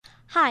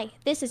Hi,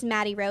 this is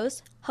Maddie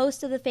Rose,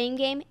 host of the Fame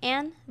Game,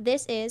 and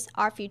this is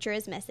Our Future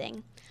is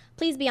Missing.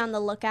 Please be on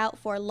the lookout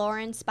for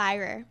Lauren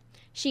Spirer.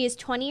 She is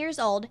 20 years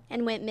old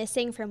and went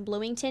missing from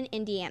Bloomington,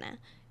 Indiana,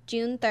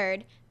 June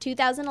 3rd,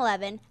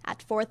 2011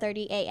 at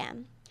 4:30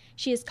 a.m.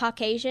 She is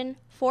Caucasian,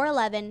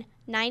 4'11",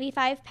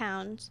 95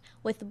 pounds,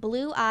 with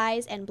blue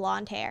eyes and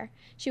blonde hair.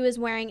 She was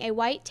wearing a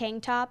white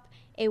tank top,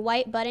 a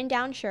white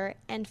button-down shirt,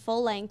 and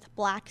full-length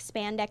black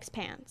spandex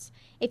pants.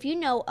 If you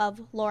know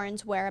of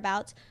Lauren's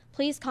whereabouts,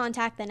 please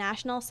contact the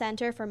National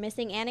Center for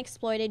Missing and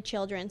Exploited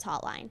Children's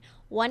hotline,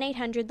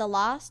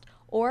 1-800-THE-LOST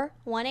or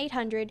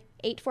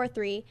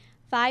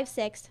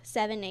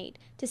 1-800-843-5678.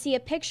 To see a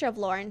picture of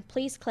Lauren,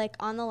 please click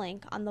on the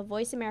link on the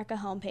Voice America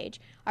homepage,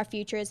 Our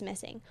Future is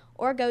Missing,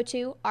 or go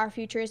to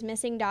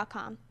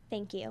ourfutureismissing.com.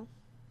 Thank you.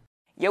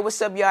 Yo,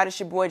 what's up, y'all? It's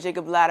your boy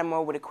Jacob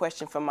Lattimore with a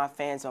question from my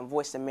fans on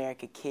Voice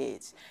America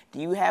Kids. Do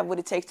you have what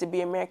it takes to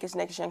be America's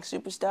next young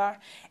superstar?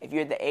 If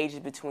you're the ages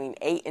between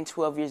 8 and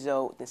 12 years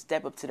old, then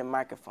step up to the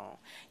microphone.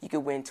 You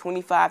could win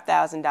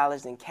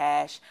 $25,000 in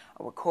cash,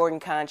 a recording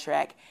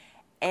contract,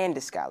 and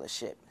a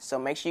scholarship. So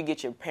make sure you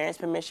get your parents'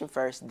 permission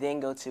first, then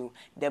go to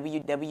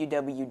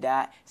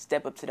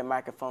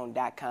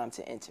www.stepuptothemicrophone.com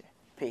to enter.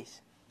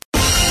 Peace.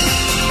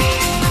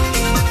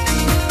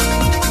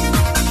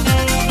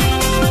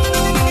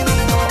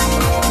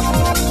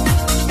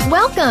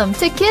 Welcome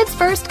to Kids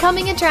First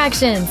Coming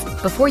Attractions.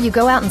 Before you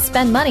go out and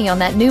spend money on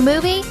that new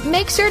movie,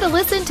 make sure to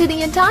listen to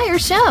the entire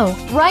show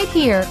right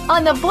here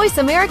on the Voice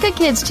America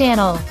Kids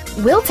channel.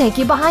 We'll take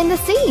you behind the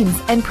scenes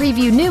and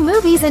preview new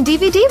movies and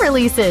DVD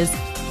releases.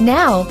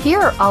 Now,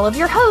 here are all of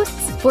your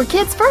hosts for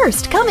Kids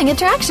First Coming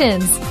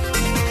Attractions.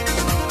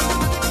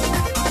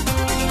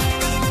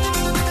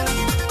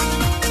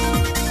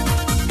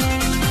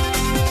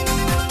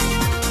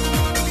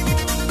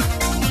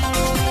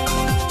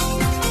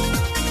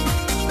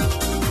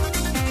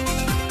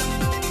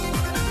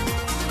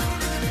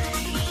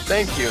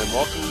 Thank you, and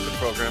welcome to the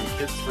program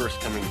Kids First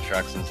Coming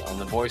Attractions on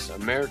the Voice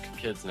America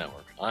Kids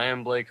Network. I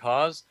am Blake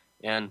Hawes,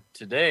 and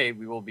today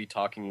we will be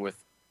talking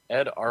with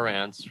Ed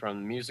Arantz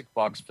from Music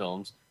Box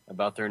Films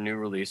about their new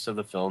release of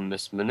the film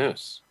Miss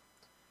Manoos.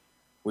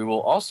 We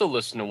will also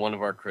listen to one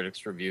of our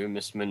critics review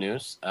Miss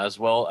Manoos, as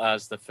well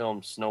as the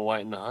film Snow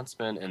White and the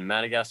Huntsman and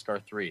Madagascar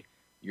 3,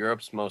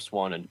 Europe's Most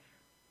Wanted.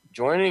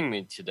 Joining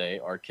me today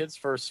are Kids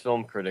First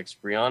film critics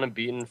Brianna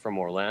Beaton from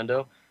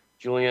Orlando,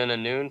 Juliana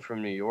Noon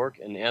from New York,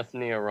 and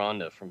Anthony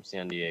Aranda from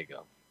San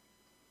Diego.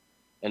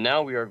 And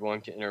now we are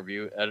going to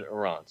interview Ed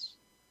Arantz.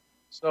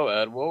 So,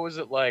 Ed, what was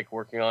it like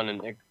working on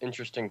an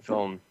interesting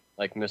film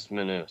like Miss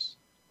Manoos?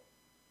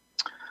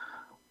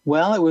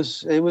 Well, it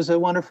was a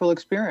wonderful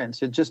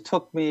experience. It just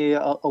took me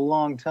a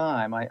long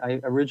time. I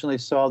originally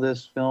saw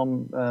this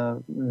film a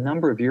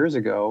number of years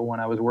ago when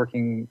I was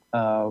working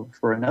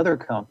for another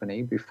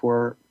company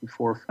before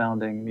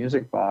founding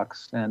Music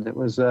Box, and it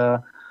was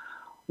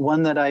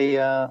one that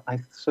I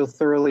so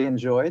thoroughly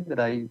enjoyed that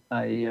I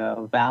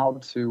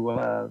vowed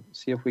to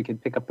see if we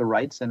could pick up the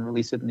rights and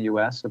release it in the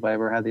U.S. if I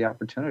ever had the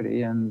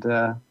opportunity. And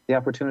the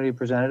opportunity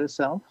presented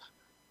itself.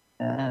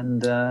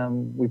 And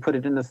we put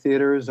it in the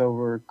theaters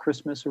over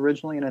Christmas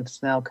originally, and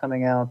it's now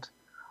coming out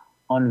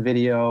on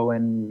video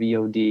and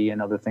VOD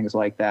and other things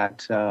like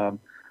that,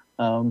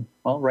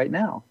 right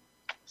now.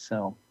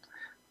 So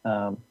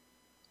the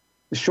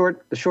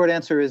short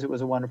answer is it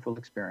was a wonderful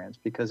experience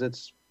because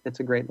it's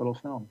a great little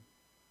film.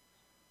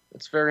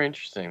 It's very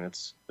interesting.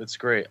 It's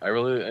great. I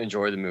really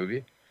enjoyed the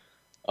movie.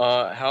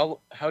 How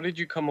did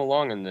you come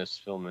along in this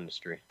film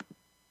industry?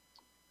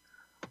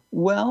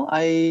 Well,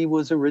 I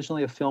was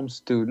originally a film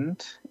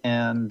student,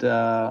 and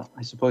I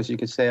suppose you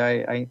could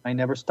say I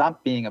never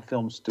stopped being a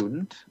film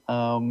student.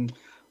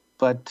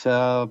 But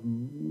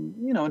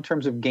in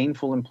terms of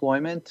gainful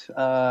employment,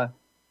 I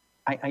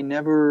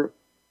never,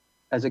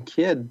 as a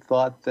kid,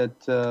 thought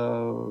that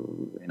how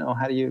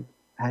do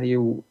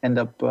you end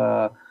up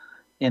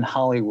in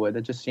Hollywood?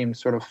 It just seemed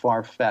sort of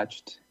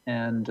far-fetched.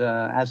 And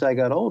as I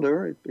got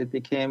older, it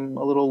became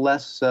a little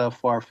less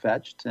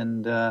far-fetched,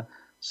 and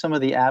some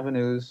of the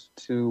avenues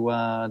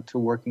to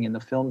working in the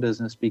film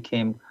business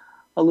became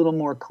a little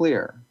more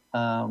clear.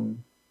 At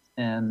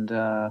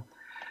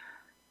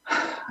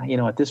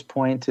this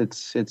point,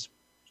 it's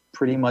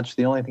pretty much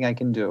the only thing I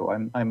can do.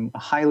 I'm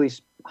highly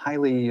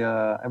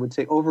I would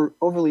say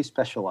overly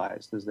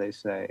specialized, as they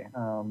say.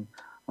 I'm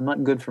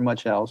not good for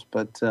much else,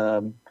 but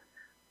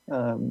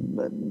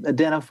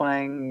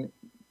identifying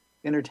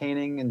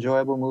entertaining,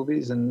 enjoyable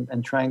movies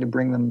and trying to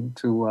bring them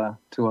to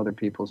other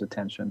people's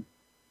attention.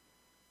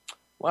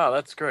 Wow,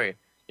 that's great.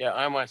 Yeah,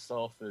 I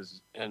myself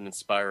is an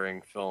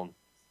inspiring film.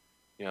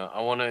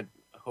 I want to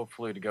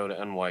hopefully to go to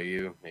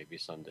NYU maybe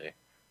someday.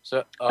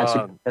 So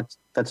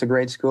that's a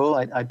great school.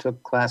 I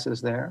took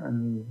classes there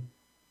and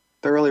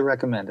thoroughly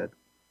recommend it.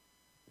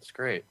 That's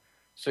great.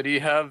 So do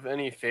you have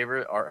any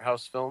favorite art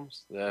house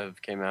films that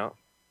have came out?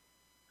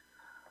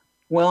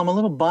 Well, I'm a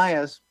little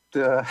biased.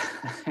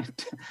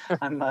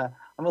 I'm a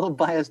little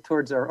biased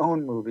towards our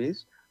own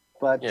movies,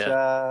 but it's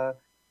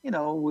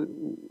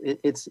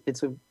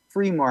a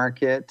free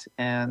market,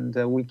 and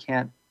we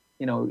can't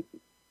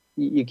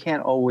you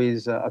can't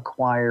always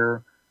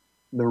acquire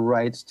the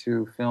rights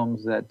to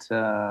films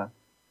that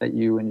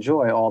you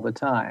enjoy all the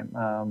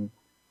time.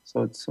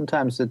 So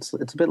sometimes it's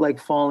a bit like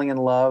falling in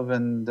love,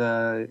 and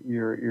the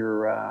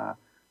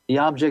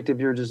object of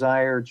your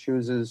desire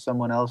chooses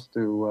someone else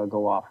to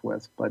go off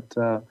with. But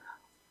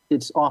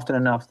it's often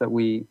enough that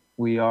we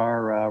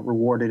are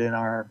rewarded in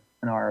our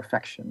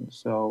affection.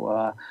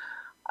 So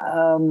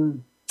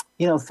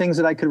things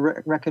that I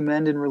could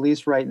recommend and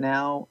release right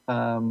now.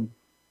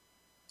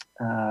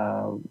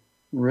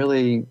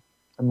 Really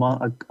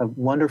a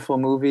wonderful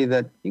movie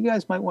that you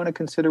guys might want to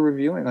consider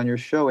reviewing on your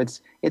show.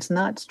 It's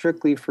not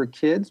strictly for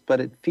kids, but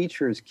it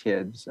features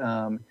kids.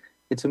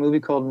 It's a movie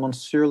called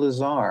Monsieur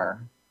Lazare,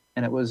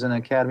 and it was an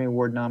Academy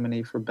Award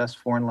nominee for Best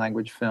Foreign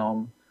Language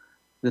Film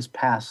this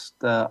past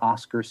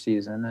Oscar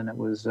season, and it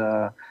was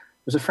a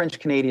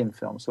French-Canadian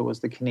film, so it was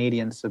the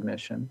Canadian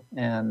submission,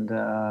 and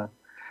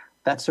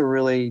that's a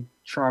really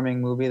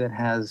charming movie that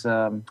has,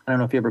 I don't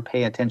know if you ever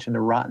pay attention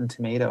to Rotten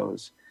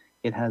Tomatoes.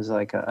 It has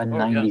like a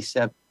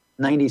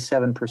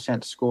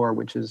 97% score,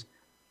 which is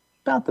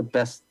about the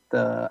best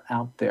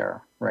out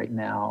there right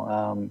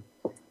now.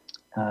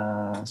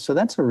 So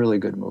that's a really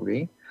good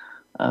movie.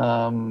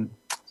 Our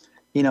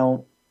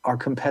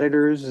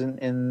competitors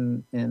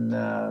in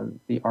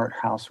the art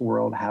house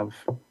world have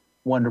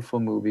wonderful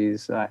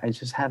movies. I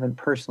just haven't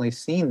personally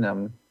seen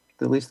them,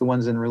 at least the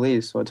ones in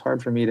release, so it's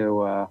hard for me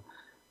to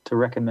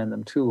recommend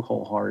them too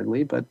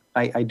wholeheartedly. But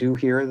I do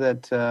hear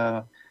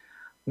that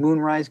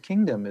Moonrise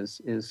Kingdom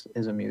is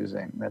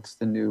amusing. That's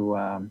the new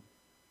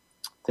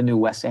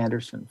Wes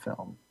Anderson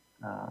film.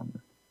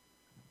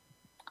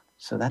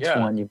 So that's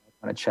one you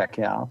want to check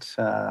out.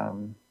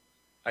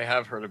 I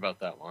have heard about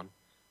that one.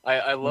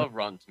 I love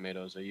Rotten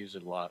Tomatoes. I use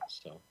it a lot.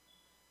 So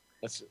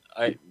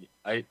I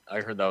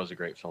heard that was a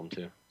great film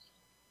too.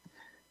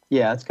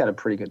 Yeah, it's got a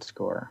pretty good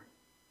score,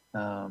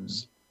 and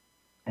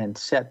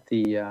set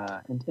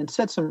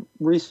some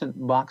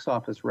recent box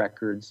office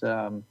records.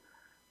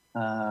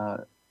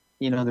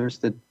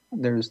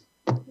 There's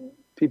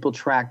people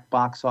track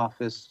box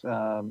office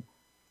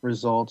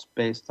results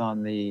based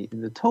on the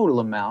total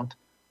amount,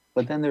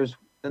 but then there's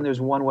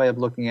one way of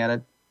looking at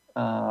it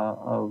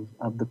of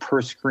the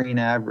per screen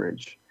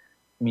average,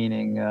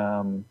 meaning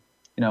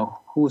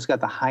who's got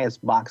the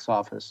highest box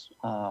office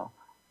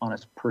on a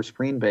per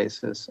screen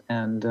basis,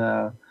 and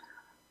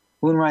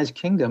Moonrise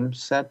Kingdom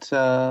set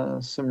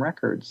some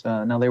records.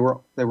 Now they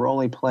were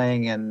only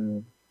playing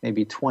in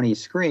maybe 20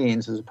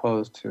 screens as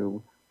opposed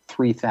to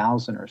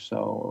 3,000 or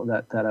so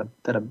that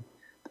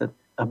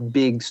a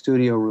big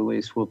studio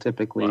release will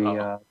typically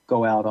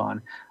go out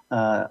on.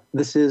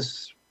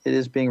 It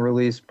is being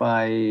released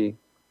by,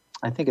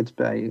 I think it's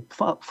by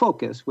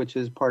Focus, which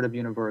is part of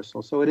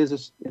Universal. So it is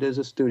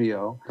a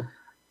studio,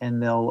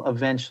 and they'll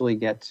eventually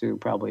get to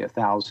probably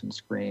 1,000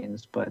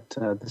 screens. But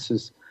this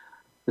is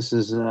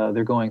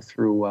they're going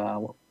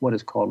through what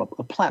is called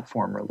a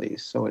platform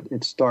release. So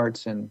it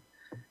starts in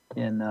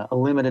a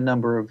limited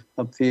number of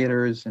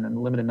theaters and a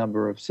limited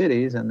number of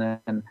cities, and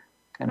then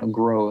kind of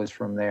grows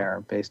from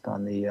there based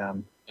on the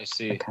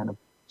kind of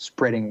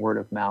spreading word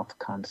of mouth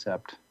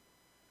concept.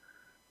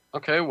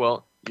 Okay,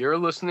 well, you're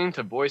listening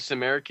to Voice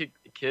America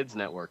Kids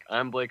Network.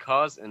 I'm Blake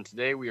Hawes, and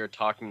today we are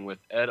talking with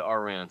Ed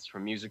Arantz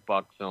from Music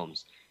Box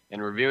Films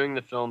and reviewing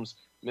the films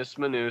Miss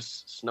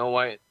Manoos, Snow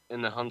White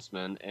and the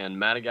Huntsman, and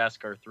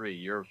Madagascar 3,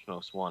 Europe's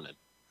Most Wanted.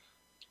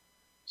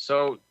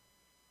 So,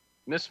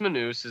 Miss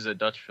Manoos is a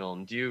Dutch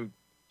film. Do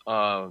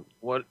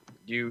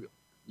you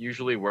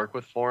usually work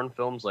with foreign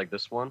films like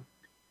this one?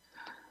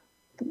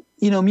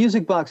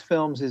 Music Box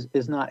Films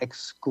is not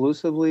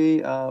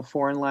exclusively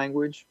foreign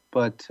language,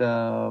 but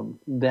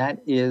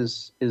that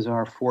is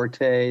our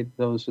forte.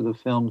 Those are the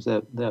films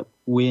that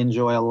we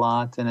enjoy a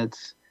lot, and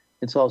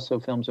it's also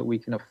films that we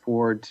can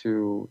afford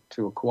to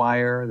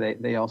acquire.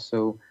 They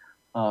also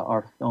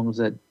are films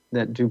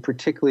that do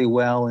particularly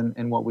well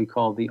in what we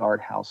call the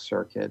art house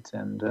circuit,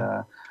 and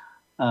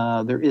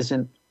there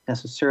isn't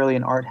necessarily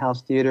an art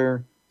house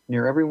theater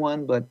near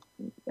everyone, but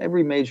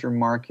every major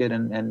market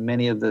and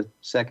many of the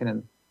second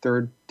and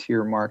third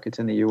tier markets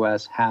in the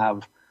U.S.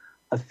 have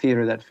a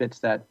theater that fits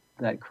that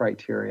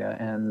criteria,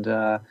 and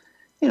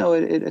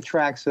it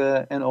attracts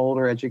an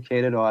older,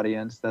 educated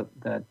audience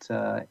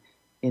that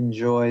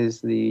enjoys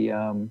the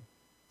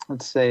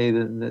let's say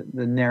the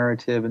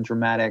narrative and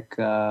dramatic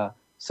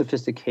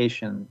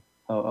sophistication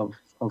of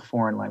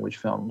foreign language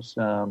films,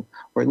 or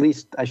at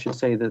least I should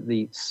say that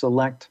the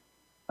select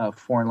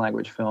foreign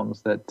language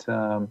films that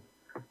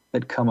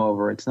come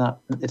over. It's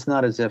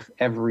not as if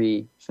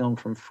every film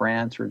from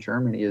France or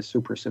Germany is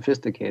super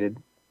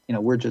sophisticated.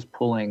 We're just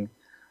pulling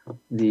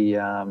the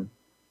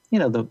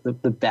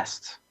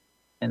best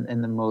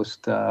and the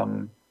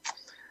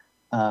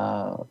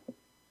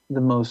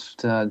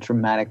most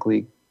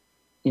dramatically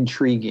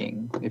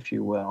intriguing, if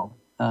you will.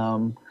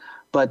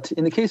 But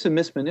in the case of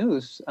Miss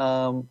Manoos,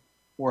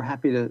 we're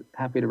happy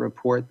to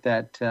report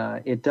that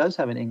it does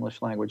have an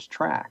English language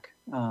track.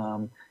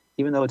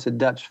 Even though it's a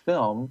Dutch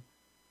film,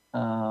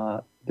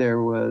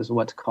 there was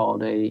what's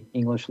called a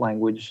English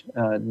language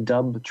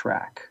dub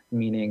track,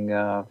 meaning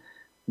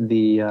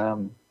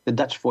the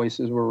Dutch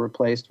voices were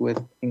replaced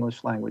with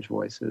English language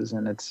voices,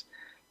 and it's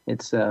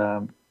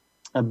a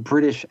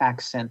British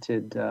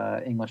accented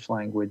English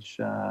language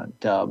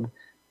dub,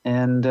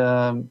 and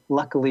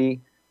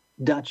luckily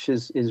Dutch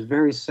is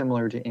very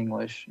similar to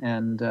English,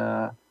 and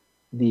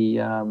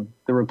the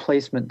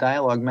replacement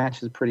dialogue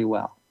matches pretty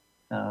well.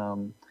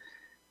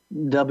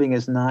 Dubbing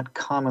is not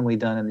commonly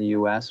done in the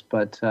U.S.,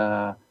 but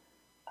I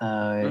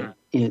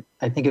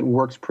think it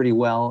works pretty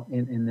well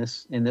in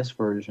this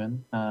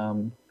version.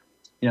 The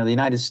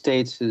United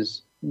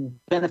States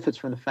benefits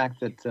from the fact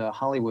that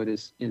Hollywood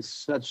is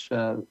such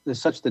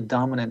the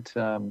dominant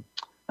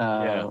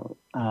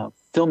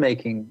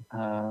filmmaking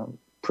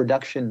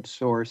production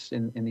source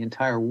in the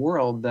entire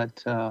world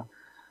that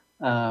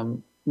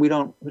we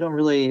don't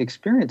really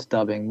experience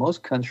dubbing.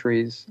 Most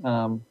countries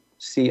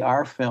see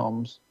our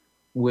films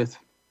with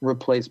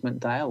replacement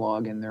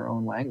dialogue in their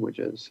own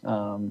languages,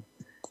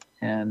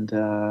 and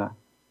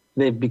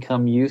they've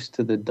become used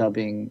to the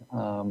dubbing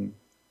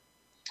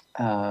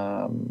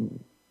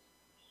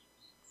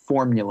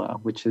formula,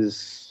 which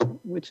is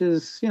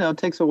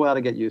takes a while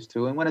to get used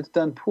to, and when it's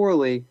done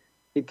poorly,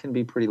 it can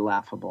be pretty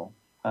laughable.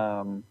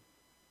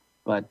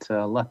 But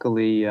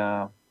luckily,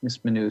 Miss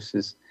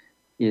Manoose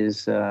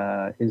is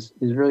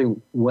really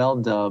well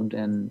dubbed,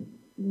 and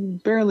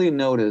barely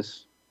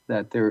notice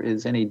that there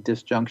is any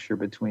disjuncture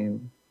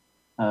between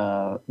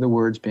the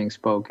words being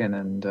spoken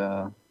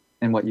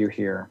and what you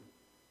hear.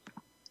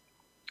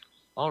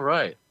 All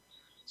right.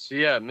 So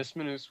yeah, Miss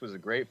Manoose was a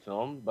great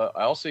film, but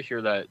I also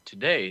hear that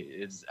today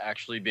it's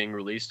actually being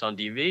released on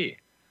DVD.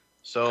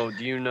 So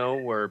do you know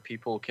where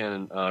people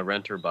can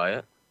rent or buy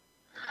it?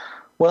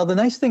 Well, the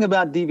nice thing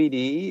about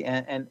DVD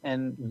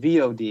and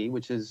VOD,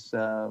 which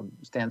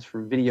stands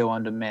for Video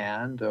on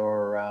Demand,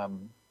 or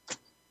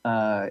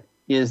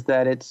is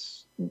that it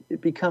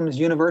becomes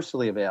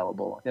universally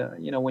available.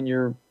 When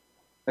you're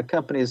a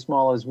company as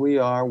small as we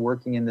are,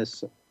 working in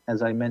this,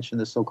 as I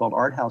mentioned, the so-called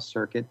art house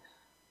circuit,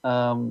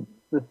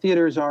 the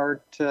theaters are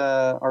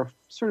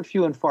sort of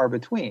few and far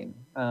between.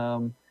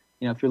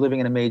 If you're living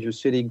in a major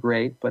city,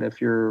 great, but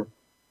if you're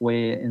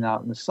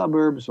out in the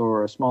suburbs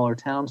or a smaller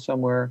town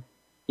somewhere,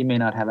 you may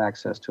not have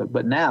access to it.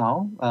 But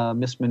now,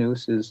 Miss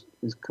Manoose is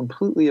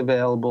completely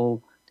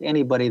available to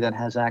anybody that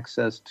has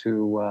access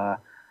to,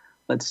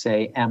 let's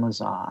say,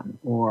 Amazon,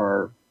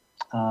 or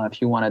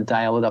if you want to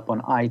dial it up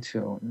on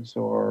iTunes,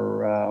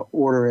 or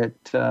order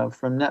it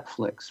from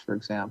Netflix, for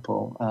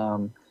example.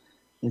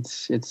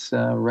 It's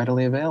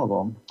readily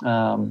available.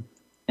 And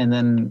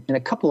then in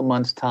a couple of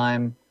months'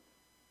 time,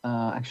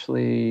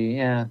 60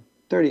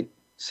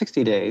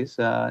 days,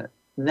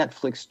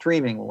 Netflix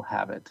streaming will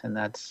have it, and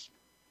that's,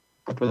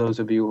 for those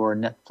of you who are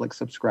Netflix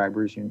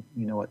subscribers, you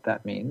know what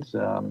that means.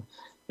 You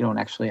don't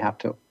actually have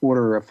to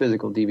order a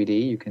physical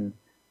DVD. You can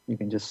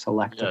just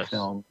select a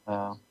film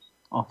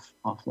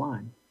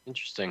offline.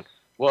 Interesting.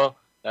 Well,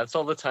 that's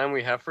all the time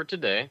we have for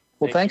today.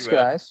 Well, thanks,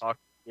 guys.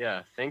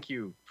 Thank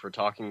you for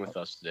talking with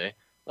us today.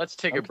 Let's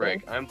take a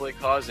break. I'm Blake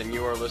Hawes, and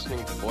you are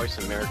listening to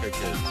Voice America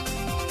Kids.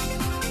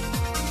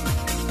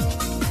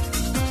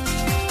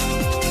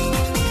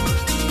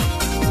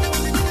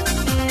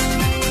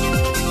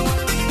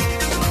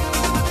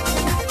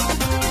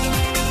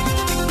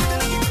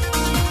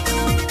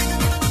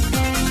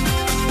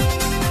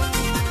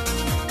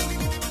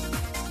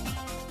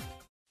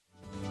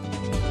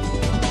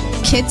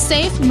 Kids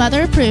safe,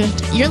 mother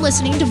approved. You're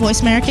listening to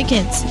Voice America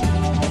Kids.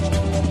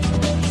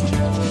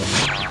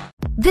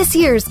 This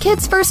year's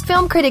Kids First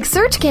Film Critics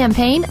Search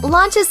campaign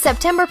launches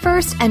September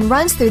 1st and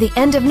runs through the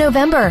end of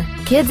November.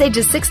 Kids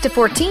ages 6 to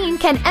 14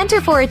 can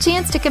enter for a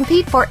chance to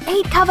compete for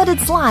 8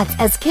 coveted slots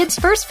as Kids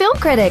First Film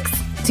Critics.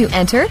 To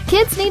enter,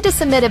 kids need to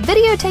submit a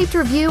videotaped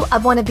review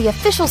of one of the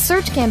official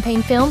search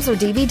campaign films or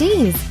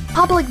DVDs.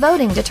 Public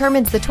voting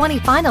determines the 20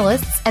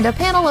 finalists, and a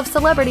panel of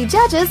celebrity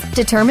judges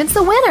determines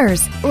the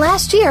winners.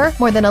 Last year,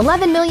 more than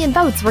 11 million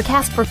votes were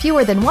cast for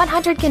fewer than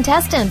 100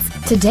 contestants.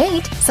 To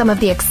date, some of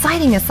the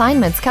exciting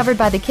assignments covered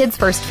by the Kids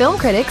First Film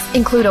Critics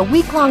include a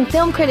week-long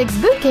Film Critics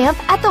Boot Camp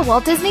at the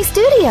Walt Disney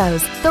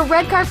Studios, the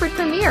red carpet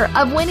premiere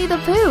of Winnie the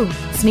Pooh,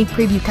 sneak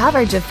preview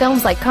coverage of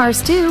films like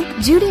Cars 2,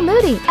 Judy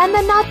Moody, and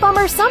The Not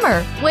Bummer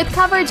Summer, with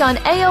coverage on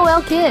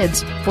AOL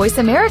Kids, Voice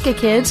America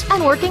Kids,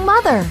 and Working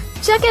Mother.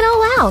 Check it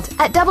all out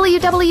at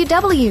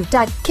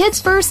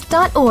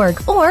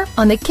www.kidsfirst.org or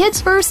on the Kids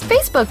First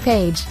Facebook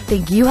page.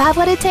 Think you have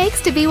what it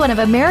takes to be one of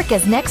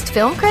America's next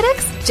film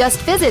critics? Just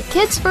visit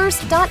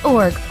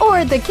kidsfirst.org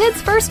or the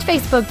Kids First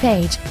Facebook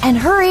page. And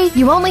hurry,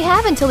 you only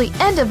have until the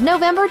end of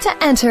November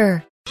to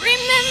enter.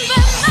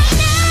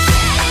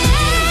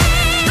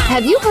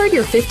 Have you heard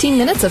your 15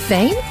 minutes of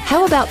fame?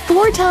 How about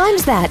 4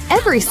 times that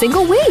every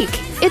single week?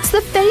 It's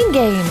the Fame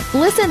Game.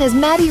 Listen as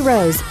Maddie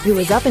Rose, who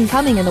is up and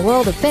coming in the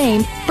world of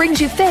fame,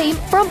 brings you fame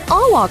from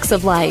all walks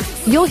of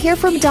life. You'll hear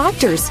from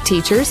doctors,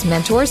 teachers,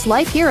 mentors,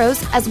 life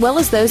heroes, as well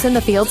as those in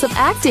the fields of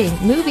acting,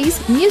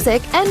 movies,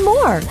 music, and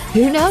more.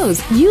 Who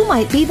knows? You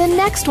might be the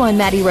next one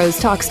Maddie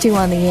Rose talks to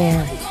on the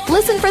air.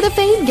 Listen for the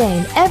Fame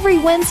Game every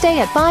Wednesday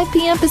at 5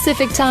 p.m.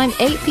 Pacific Time,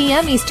 8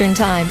 p.m. Eastern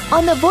Time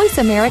on the Voice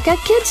America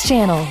Kids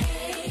channel.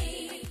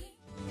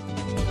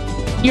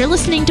 You're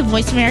listening to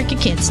Voice America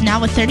Kids, now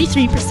with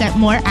 33%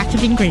 more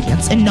active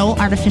ingredients and no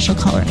artificial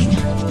coloring.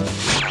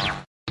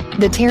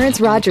 The Terrence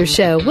Rogers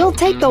Show will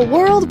take the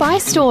world by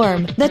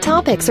storm. The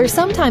topics are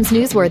sometimes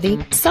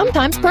newsworthy,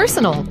 sometimes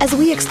personal, as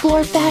we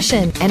explore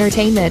fashion,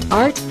 entertainment,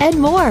 art, and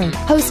more.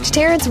 Host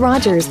Terrence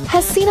Rogers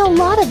has seen a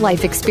lot of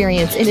life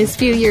experience in his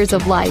few years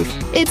of life.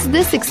 It's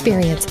this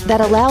experience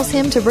that allows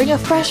him to bring a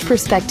fresh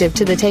perspective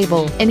to the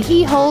table, and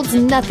he holds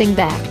nothing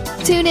back.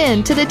 Tune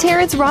in to The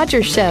Terrence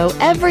Rogers Show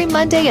every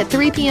Monday at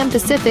 3 p.m.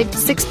 Pacific,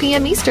 6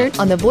 p.m. Eastern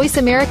on the Voice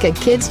America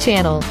Kids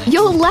channel.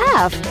 You'll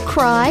laugh,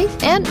 cry,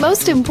 and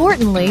most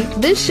importantly,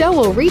 this show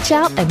will reach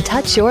out and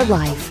touch your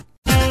life.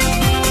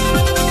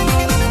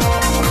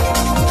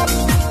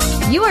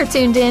 You are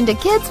tuned in to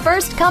Kids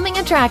First Coming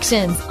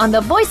Attractions on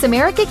the Voice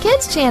America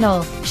Kids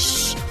channel.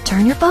 Shh,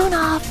 turn your phone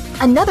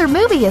off. Another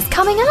movie is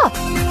coming up.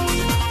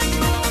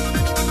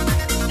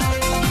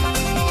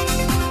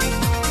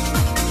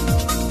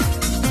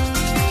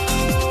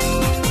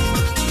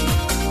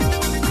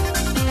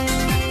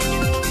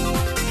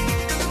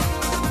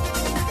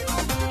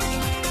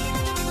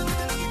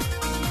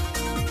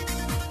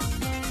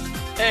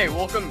 Hey,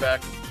 welcome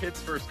back to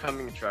Kids First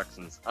Coming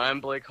Attractions.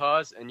 I'm Blake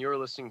Hawes, and you're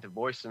listening to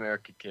Voice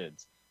America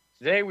Kids.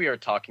 Today we are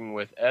talking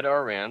with Ed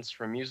R. Rance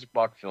from Music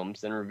Box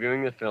Films and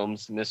reviewing the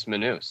films Miss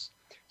Minus,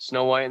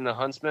 Snow White and the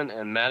Huntsman,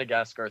 and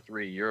Madagascar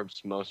 3,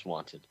 Europe's Most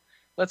Wanted.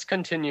 Let's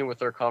continue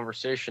with our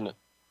conversation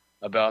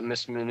about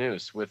Miss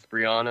Minus with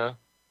Brianna.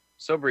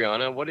 So,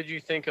 Brianna, what did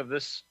you think of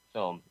this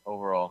film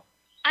overall?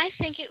 I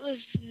think it was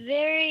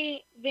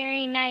very,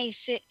 very nice.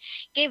 It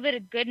gave it a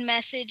good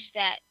message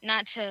that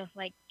not to,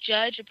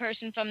 judge a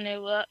person from their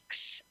looks.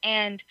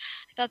 And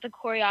I thought the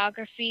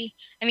choreography,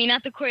 the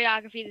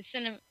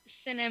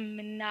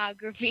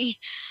cinematography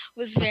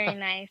was very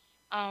nice.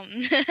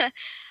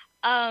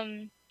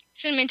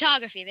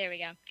 Cinematography, there we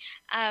go.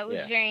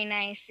 Was very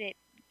nice. It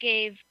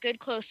gave good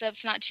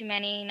close-ups, not too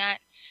many,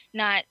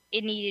 not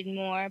it needed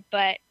more,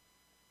 but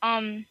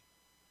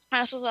I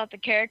also thought the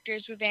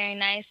characters were very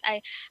nice.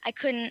 I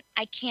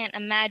can't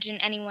imagine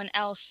anyone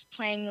else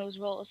playing those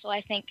roles. So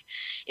I think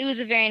it was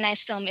a very nice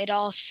film. It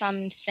all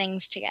summed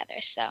things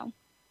together. So.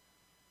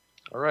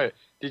 All right.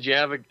 Did you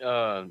have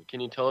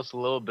can you tell us a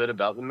little bit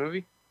about the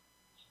movie?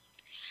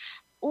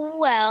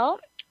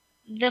 Well,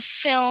 the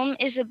film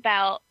is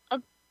about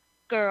a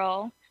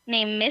girl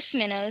named Miss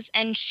Minnows,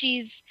 and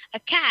she's a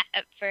cat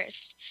at first.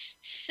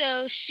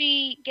 So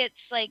she gets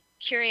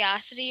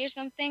curiosity or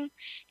something,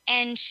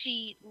 and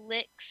she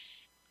licks,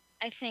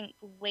 I think,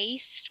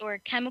 waste or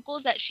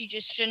chemicals that she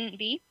just shouldn't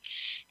be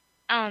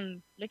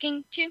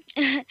looking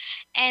to.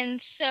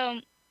 And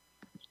so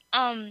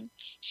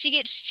she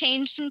gets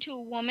changed into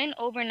a woman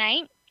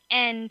overnight,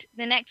 and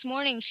the next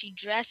morning she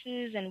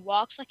dresses and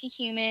walks like a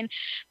human,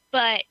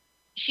 but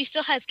she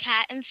still has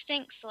cat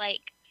instincts,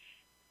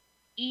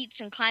 eats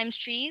and climbs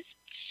trees.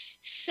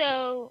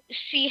 So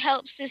she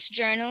helps this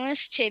journalist,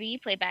 Tibby,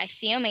 played by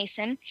Theo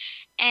Mason,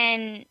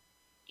 and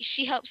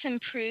she helps him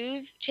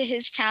prove to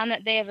his town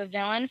that they have a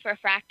villain for a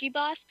factory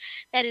boss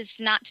that is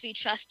not to be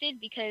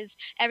trusted, because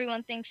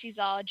everyone thinks he's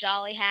all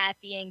jolly,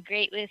 happy, and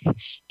great with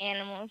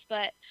animals.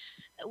 But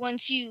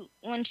once you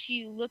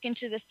look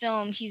into the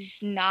film, he's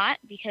not,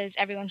 because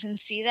everyone can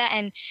see that,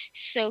 and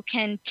so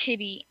can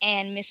Tibby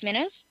and Miss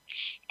Minnows.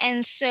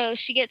 And so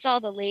she gets all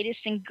the latest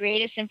and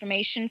greatest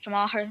information from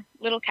all her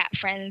little cat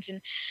friends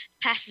and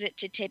passes it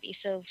to Tibby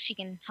so she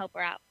can help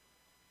her out.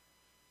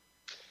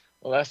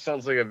 Well, that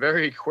sounds like a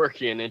very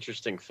quirky and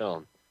interesting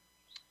film.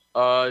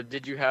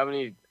 Did you have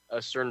a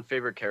certain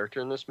favorite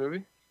character in this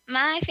movie?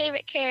 My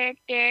favorite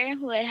character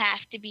would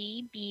have to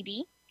be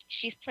Bibi.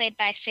 She's played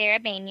by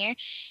Sarah Banier.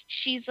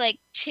 She's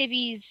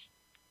Tibby's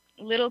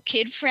little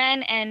kid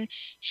friend, and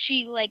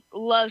she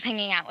loves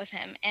hanging out with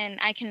him, and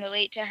I can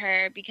relate to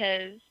her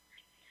because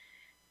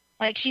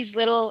she's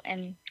little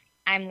and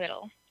I'm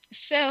little.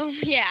 So,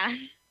 yeah.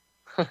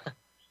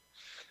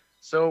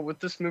 So, with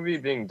this movie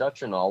being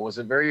Dutch and all, was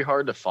it very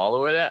hard to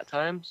follow it at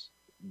times,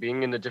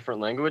 being in a different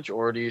language,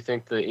 or do you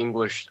think the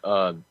English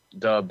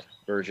dubbed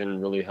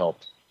version really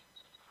helped?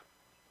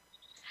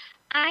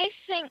 I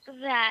think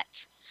that,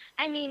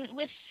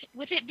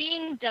 with it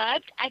being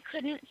dubbed, I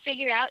couldn't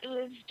figure out it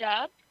was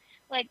dubbed,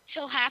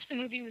 till half the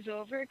movie was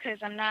over, because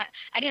I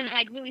didn't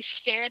really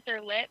stare at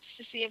their lips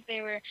to see if they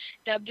were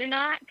dubbed or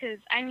not, because,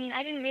 I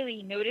didn't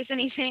really notice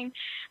anything.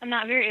 I'm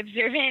not very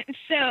observant,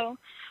 so,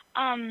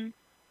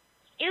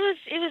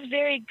 it was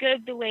very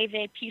good the way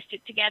they pieced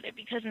it together,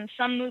 because in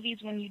some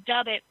movies when you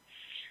dub it,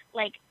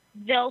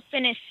 they'll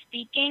finish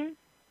speaking,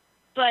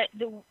 but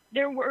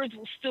their words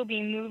will still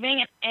be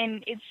moving,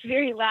 and it's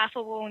very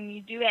laughable when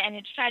you do it, and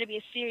it's try to be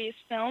a serious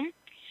film,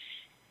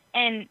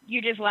 and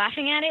you're just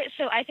laughing at it.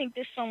 So I think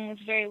this film was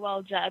very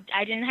well dubbed.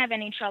 I didn't have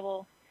any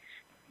trouble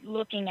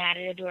looking at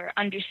it or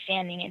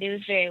understanding it. It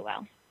was very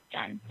well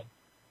done.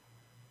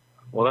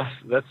 Well,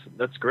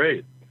 that's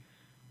great.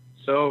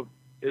 So,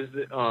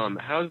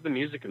 how's the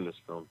music in this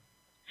film?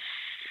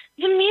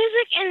 The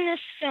music in this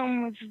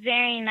film was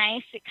very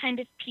nice. It kind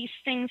of pieced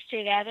things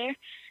together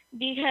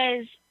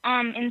because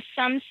in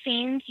some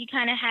scenes you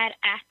kind of had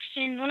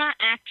action. Well, not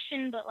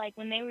action, but like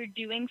when they were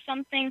doing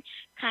something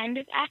kind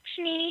of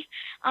action-y,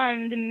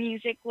 the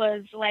music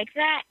was like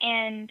that.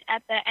 And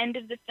at the end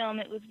of the film,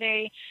 it was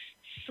very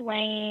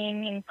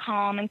swaying and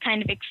calm and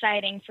kind of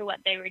exciting for what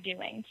they were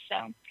doing.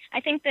 So I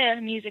think the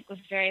music was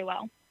very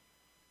well.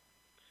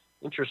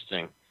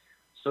 Interesting.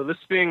 So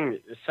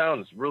it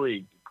sounds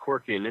really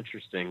quirky and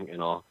interesting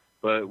and all,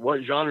 but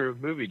what genre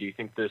of movie do you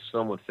think this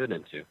film would fit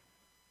into?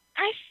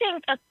 I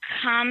think a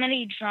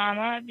comedy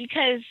drama,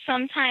 because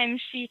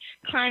sometimes she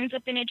climbs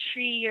up in a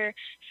tree or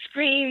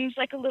screams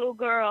like a little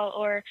girl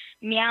or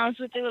meows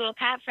with her little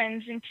cat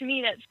friends, and to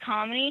me that's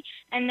comedy.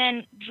 And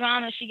then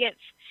drama, she gets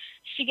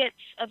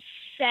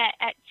upset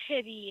at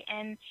Tibby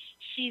and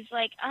she's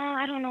like, oh,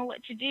 I don't know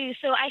what to do.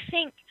 So I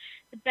think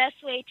the best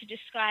way to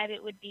describe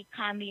it would be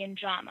comedy and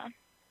drama.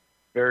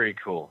 Very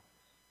cool.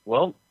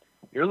 Well,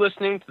 you're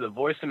listening to the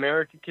Voice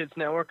America Kids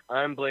Network.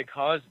 I'm Blake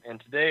Hawes, and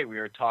today we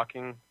are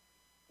talking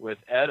with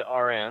Ed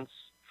Arantz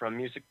from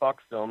Music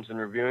Box Films and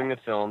reviewing the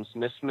films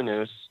Miss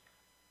Minus,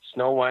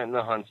 Snow White and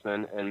the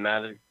Huntsman, and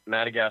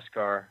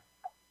Madagascar,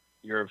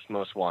 Europe's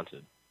Most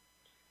Wanted.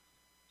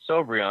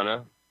 So,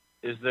 Brianna,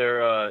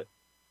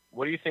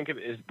 what do you think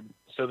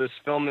so this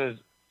film is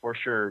for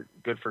sure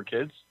good for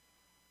kids?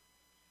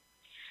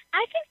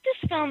 I think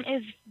this film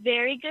is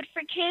very good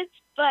for kids,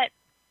 but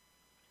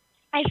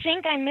I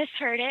think I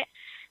misheard it,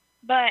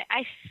 but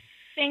I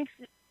think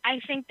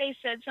they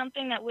said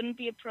something that wouldn't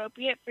be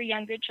appropriate for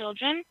younger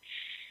children,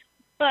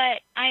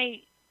 but I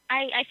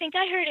think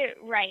I heard it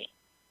right.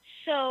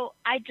 So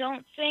I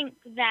don't think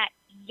that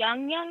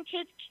young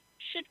kids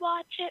should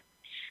watch it,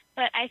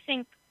 but I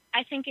think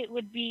it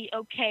would be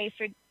okay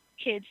for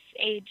kids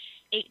age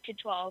 8 to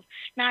 12,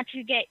 not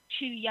to get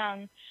too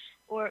young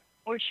or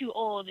too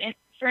old. And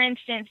for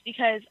instance,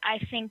 because I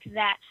think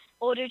that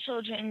older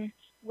children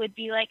would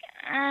be like,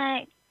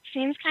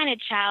 seems kind of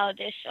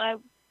childish, so I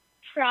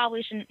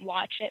probably shouldn't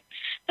watch it.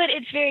 But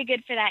it's very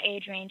good for that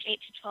age range. 8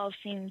 to 12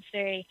 seems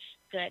very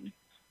good.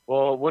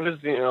 Well, what is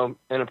the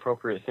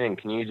inappropriate thing?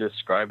 Can you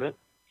describe it?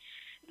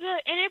 The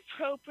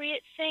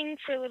inappropriate thing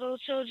for little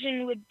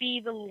children would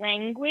be the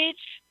language.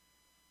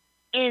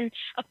 In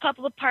a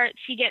couple of parts,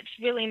 he gets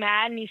really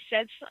mad and he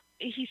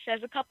says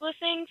a couple of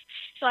things.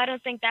 So I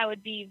don't think that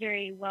would be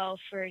very well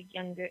for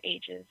younger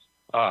ages.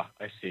 Ah,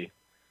 I see.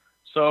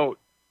 So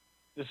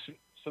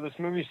this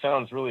movie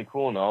sounds really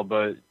cool and all,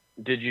 but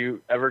did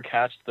you ever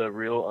catch the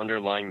real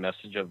underlying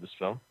message of this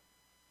film?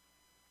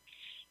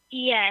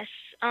 Yes,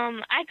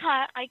 I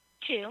caught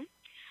two.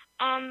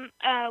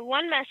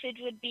 One message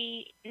would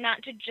be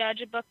not to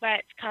judge a book by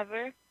its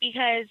cover,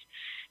 because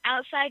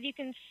outside you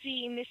can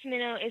see Miss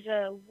Minnow is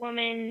a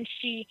woman.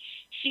 She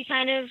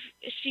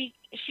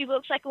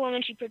looks like a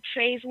woman. She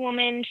portrays a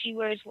woman. She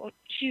wears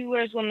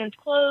woman's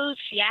clothes.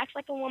 She acts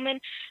like a woman,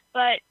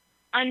 but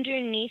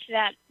underneath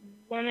that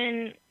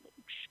woman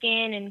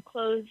skin and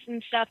clothes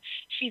and stuff,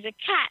 she's a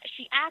cat.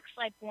 She acts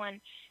like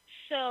one.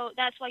 So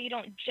that's why you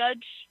don't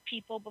judge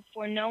people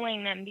before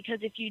knowing them, because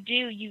if you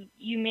do,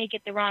 you may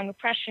get the wrong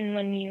impression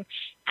when you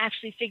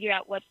actually figure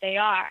out what they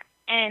are.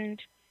 And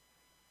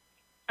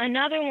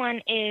another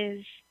one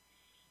is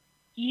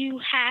you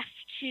have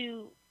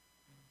to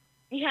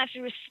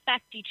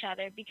respect each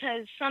other,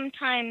 because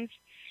sometimes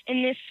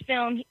in this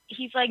film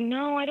he's like,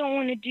 no, I don't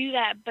want to do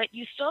that, but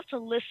you still have to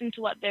listen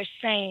to what they're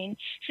saying.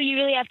 So you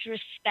really have to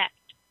respect.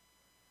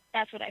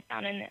 That's what I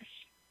found in this.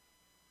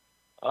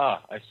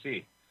 Ah, I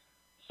see.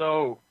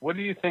 So, what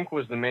do you think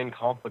was the main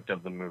conflict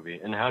of the movie,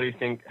 and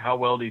how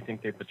well do you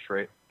think they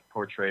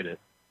portrayed it?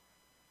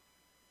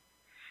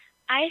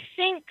 I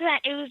think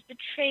that it was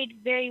portrayed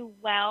very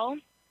well.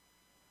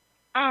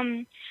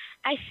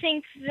 I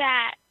think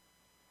that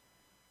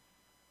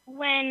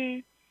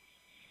when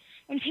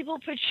people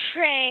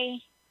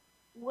portray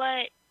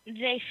what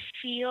they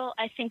feel,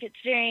 I think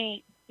it's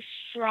very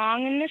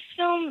strong in this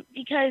film,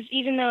 because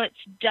even though it's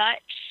Dutch,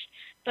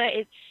 but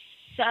it's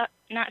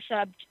not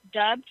subbed,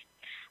 dubbed,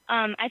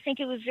 I think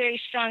it was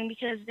very strong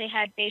because they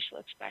had facial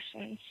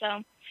expressions.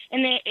 So,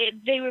 and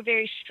they were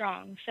very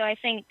strong. So I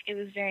think it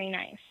was very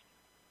nice.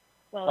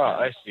 Well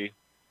done. I see.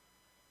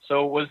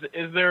 So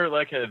is there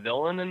like a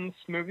villain in this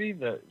movie,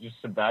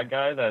 just a bad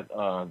guy that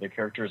the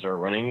characters are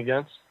running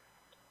against?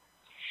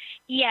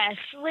 Yes.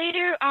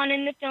 Later on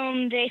in the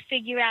film, they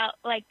figure out,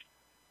 like,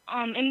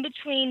 in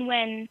between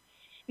when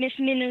Miss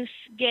Minus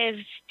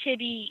gives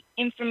Tibby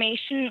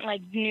information,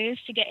 like news,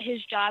 to get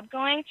his job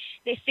going,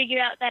 they figure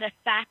out that a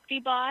factory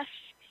boss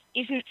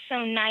isn't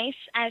so nice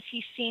as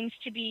he seems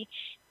to be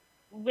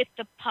with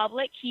the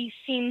public. He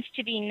seems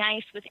to be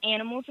nice with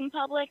animals in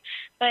public,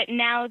 but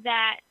now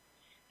that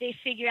they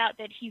figure out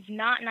that he's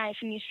not nice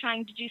and he's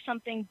trying to do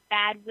something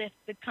bad with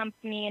the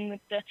company and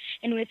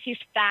with his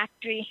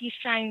factory, he's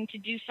trying to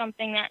do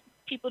something that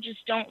people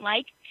just don't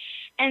like.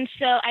 And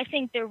so I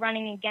think they're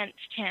running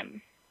against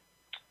him.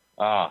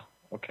 Ah,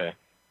 okay.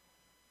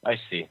 I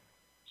see.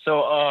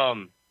 So,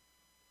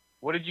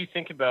 what did you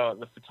think about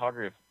the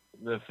photography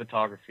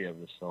of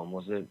this film?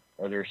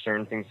 Are there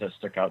certain things that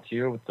stuck out to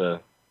you with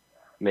the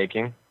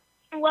making?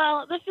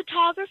 Well, the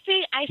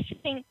photography I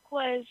think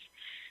was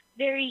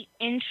very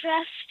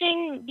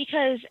interesting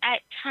because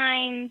at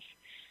times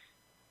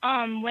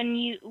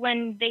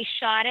when they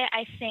shot it,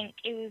 I think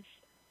it was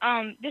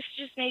this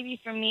just maybe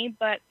for me,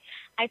 but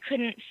I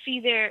couldn't see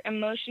their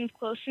emotions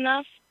close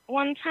enough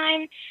one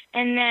time,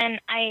 and then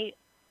I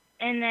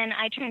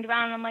turned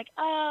around and I'm like,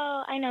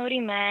 oh, I know what he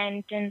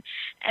meant, and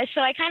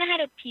so I kind of had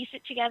to piece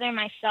it together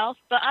myself.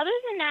 But other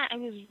than that, it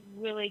was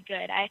really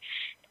good.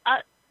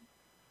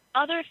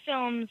 Other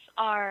films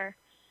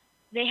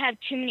they have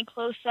too many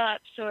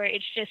close-ups or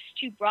it's just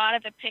too broad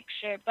of a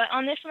picture, but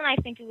on this one, I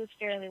think it was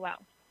fairly well.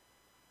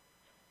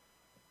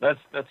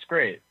 That's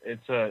great.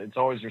 It's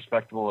always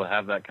respectable to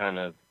have that kind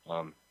of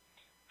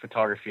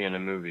photography in a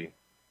movie.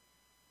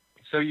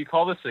 So you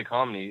call this a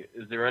comedy.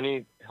 Is there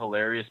any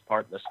hilarious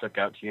part that stuck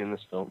out to you in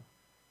this film?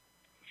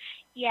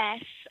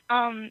 Yes.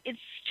 It's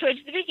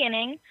towards the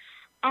beginning,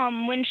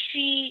 when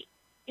she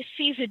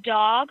sees a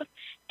dog,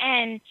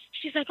 and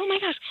she's like, oh my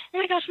gosh,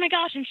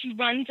 and she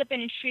runs up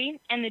in a tree,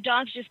 and the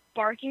dog's just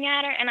barking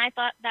at her, and I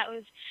thought that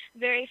was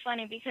very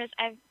funny because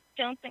I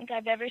don't think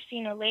I've ever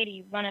seen a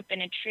lady run up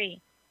in a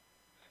tree.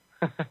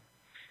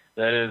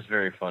 That is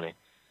very funny.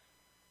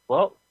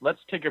 Well,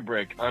 let's take a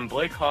break. I'm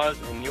Blake Hawes,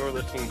 and you're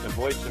listening to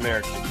Voice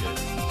America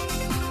Kids.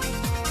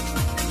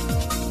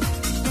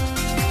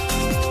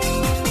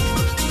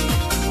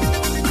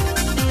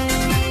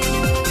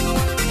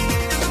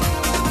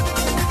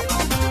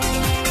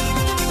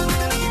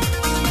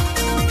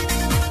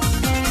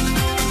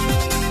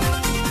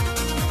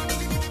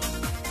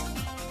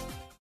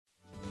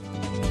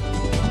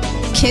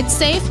 Kids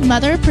safe,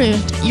 mother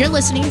approved. You're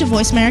listening to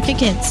Voice America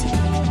Kids.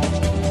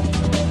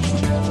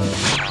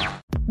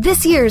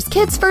 This year's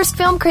Kids First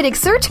Film Critics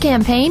Search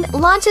campaign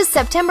launches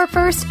September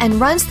 1st and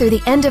runs through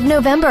the end of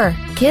November.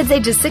 Kids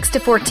ages 6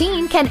 to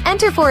 14 can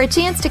enter for a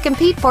chance to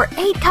compete for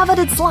 8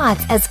 coveted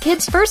slots as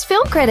Kids First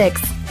Film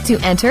Critics. To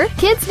enter,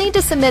 kids need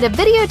to submit a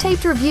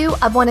videotaped review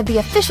of one of the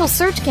official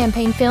search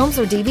campaign films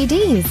or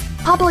DVDs.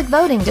 Public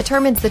voting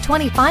determines the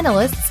 20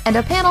 finalists, and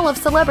a panel of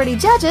celebrity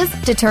judges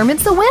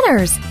determines the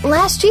winners.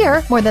 Last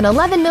year, more than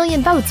 11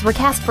 million votes were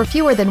cast for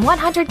fewer than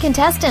 100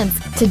 contestants.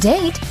 To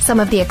date, some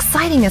of the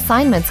exciting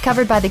assignments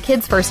covered by the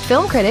Kids First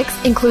Film Critics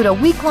include a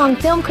week-long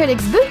Film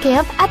Critics boot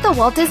camp at the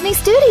Walt Disney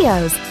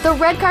Studios, the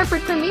red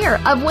carpet premiere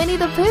of Winnie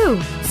the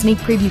Pooh, sneak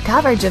preview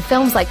coverage of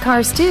films like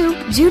Cars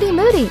 2, Judy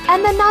Moody,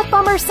 and The Not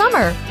Bummer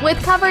Summer,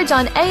 with coverage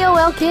on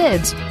AOL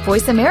Kids,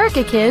 Voice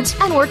America Kids,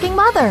 and Working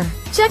Mother.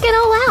 Check it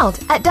all out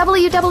at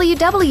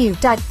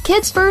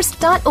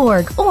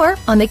www.kidsfirst.org or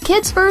on the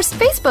Kids First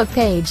Facebook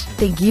page.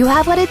 Think you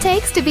have what it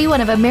takes to be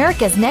one of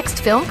America's next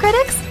film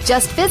critics?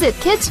 Just visit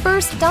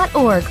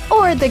kidsfirst.org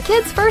or the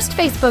Kids First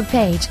Facebook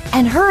page.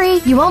 And hurry,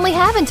 you only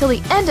have until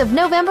the end of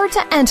November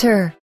to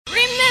enter.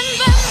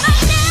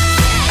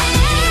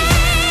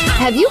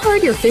 Have you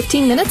heard your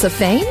 15 minutes of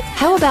fame?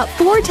 How about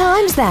 4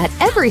 times that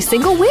every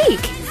single week?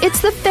 It's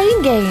the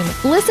Fame Game.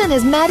 Listen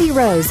as Maddie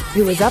Rose,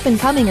 who is up and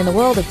coming in the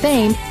world of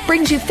fame,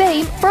 brings you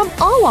fame from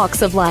all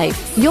walks of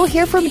life. You'll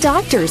hear from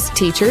doctors,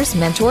 teachers,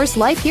 mentors,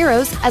 life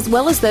heroes, as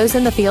well as those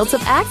in the fields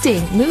of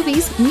acting,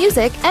 movies,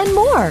 music, and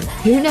more.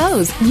 Who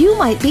knows? You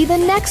might be the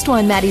next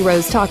one Maddie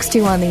Rose talks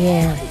to on the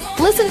air.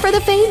 Listen for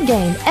the Fame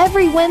Game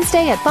every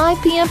Wednesday at 5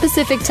 p.m.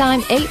 Pacific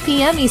Time, 8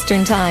 p.m.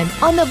 Eastern Time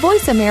on the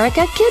Voice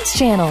America Kids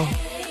channel.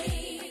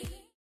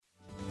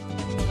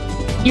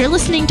 You're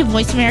listening to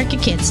Voice America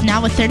Kids,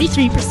 now with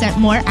 33%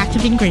 more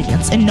active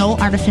ingredients and no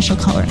artificial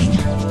coloring.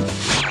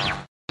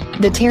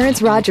 The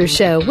Terrence Rogers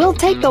Show will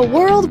take the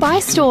world by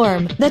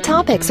storm. The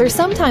topics are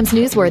sometimes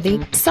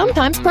newsworthy,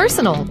 sometimes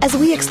personal, as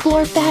we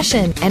explore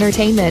fashion,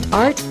 entertainment,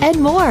 art, and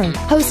more.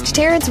 Host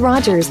Terrence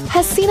Rogers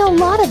has seen a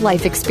lot of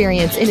life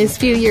experience in his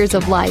few years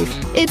of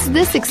life. It's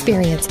this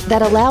experience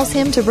that allows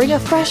him to bring a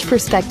fresh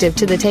perspective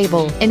to the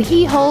table, and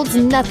he holds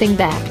nothing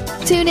back.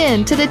 Tune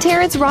in to The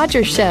Terrence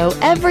Rogers Show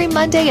every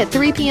Monday at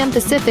 3 p.m.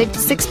 Pacific,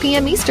 6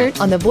 p.m. Eastern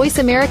on the Voice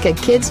America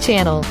Kids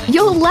channel.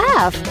 You'll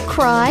laugh,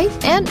 cry,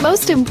 and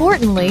most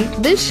importantly,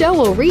 this show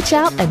will reach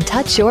out and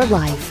touch your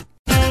life.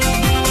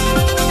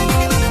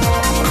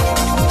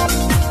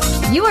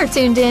 You are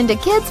tuned in to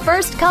Kids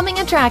First Coming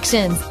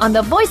Attractions on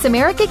the Voice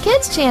America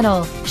Kids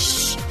channel.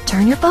 Shh,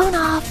 turn your phone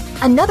off.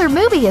 Another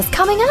movie is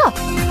coming up.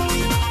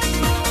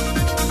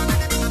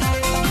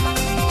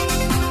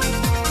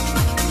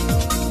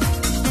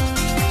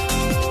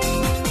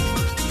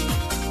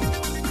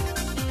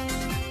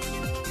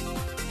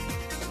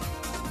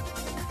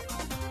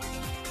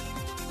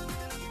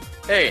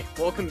 Hey,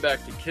 welcome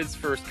back to Kids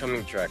First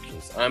Coming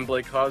Attractions. I'm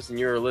Blake Hawes, and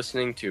you are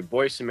listening to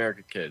Voice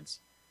America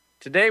Kids.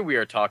 Today we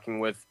are talking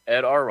with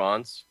Ed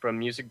Arantz from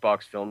Music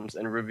Box Films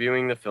and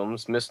reviewing the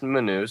films Miss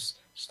Minus,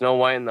 Snow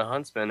White and the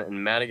Huntsman,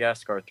 and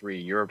Madagascar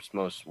 3, Europe's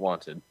Most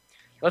Wanted.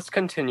 Let's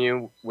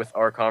continue with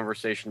our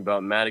conversation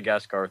about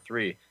Madagascar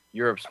 3,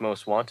 Europe's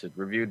Most Wanted,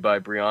 reviewed by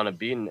Brianna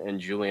Beaton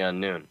and Julianne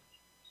Noon.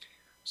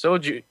 So,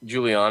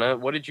 Juliana,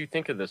 what did you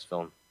think of this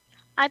film?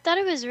 I thought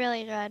it was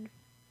really good.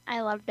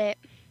 I loved it.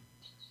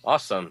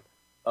 Awesome.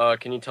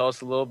 Can you tell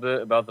us a little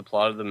bit about the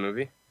plot of the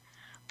movie?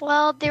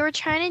 Well, they were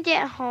trying to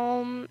get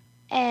home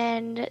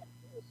and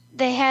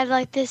they had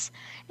like this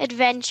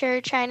adventure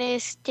trying to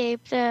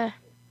escape the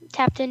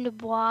Captain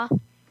Dubois,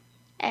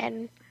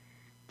 and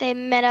they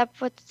met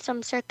up with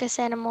some circus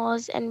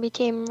animals and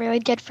became really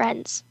good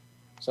friends.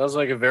 Sounds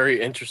like a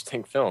very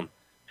interesting film.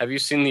 Have you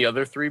seen the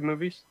other 3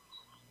 movies?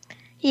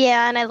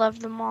 Yeah, and I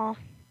loved them all.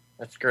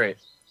 That's great.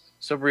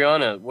 So,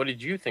 Brianna, what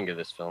did you think of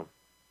this film?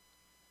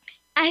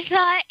 I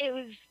thought it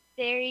was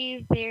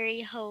very,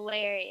 very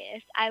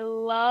hilarious. I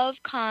love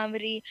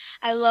comedy.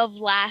 I love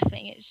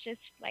laughing. It's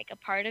just like a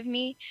part of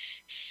me.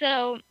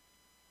 So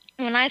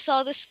when I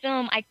saw this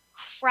film, I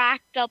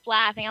cracked up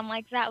laughing. I'm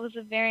like, that was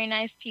a very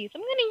nice piece.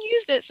 I'm going to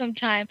use it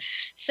sometime.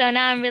 So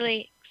now I'm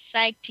really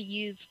psyched to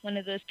use one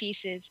of those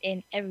pieces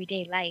in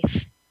everyday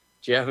life.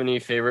 Do you have any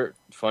favorite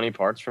funny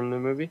parts from the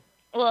movie?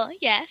 Well,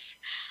 yes.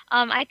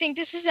 I think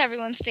this is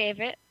everyone's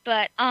favorite,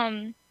 but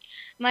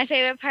my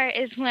favorite part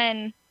is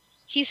when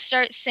he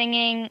starts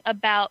singing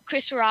about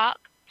Chris Rock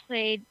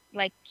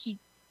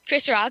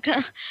Chris Rock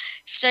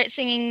starts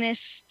singing this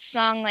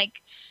song like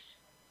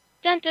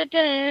dun dun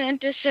dun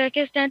dun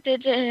circus dun dun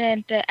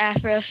dun dun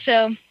Afro.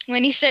 So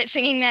when he starts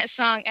singing that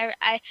song,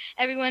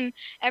 everyone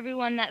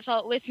that saw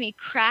it with me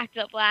cracked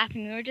up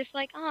laughing. We were just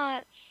like, oh,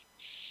 that's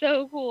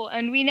so cool.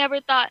 And we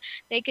never thought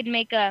they could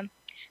make a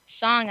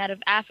song out of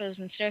afros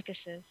and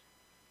circuses.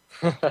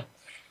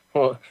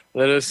 Well,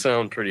 that does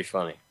sound pretty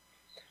funny.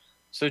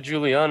 So,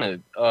 Juliana,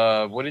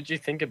 what did you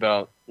think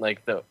about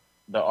like the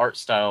art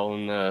style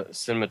and the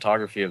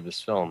cinematography of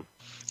this film?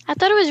 I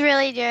thought it was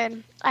really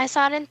good. I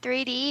saw it in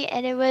 3D,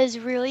 and it was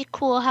really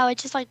cool how it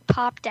just like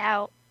popped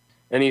out.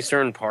 Any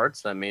certain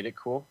parts that made it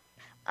cool?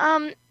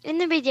 In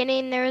the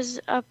beginning, there was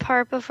a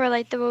part before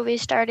like the movie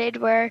started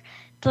where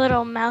the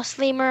little mouse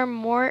lemur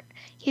Mort,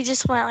 he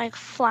just went like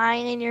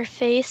flying in your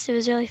face. It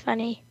was really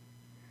funny.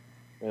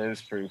 It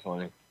was pretty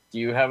funny. Do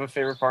you have a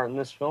favorite part in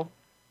this film?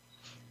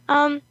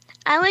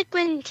 I like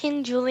when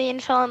King Julian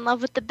fell in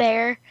love with the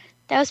bear.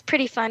 That was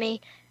pretty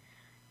funny.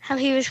 How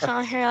he was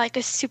calling her like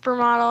a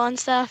supermodel and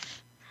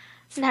stuff,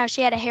 and how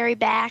she had a hairy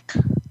back.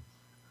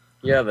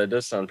 Yeah, that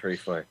does sound pretty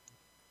funny.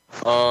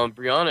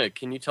 Brianna,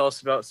 can you tell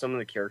us about some of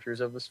the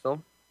characters of this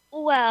film?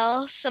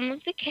 Well, some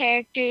of the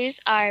characters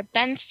are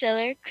Ben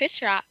Stiller, Chris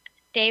Rock,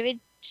 David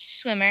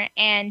Schwimmer,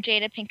 and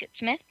Jada Pinkett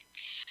Smith.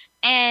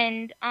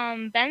 And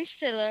Ben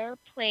Stiller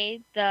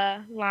played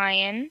the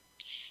lion,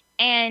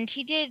 and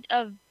he did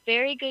a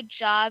very good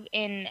job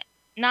in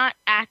not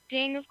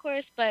acting, of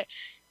course, but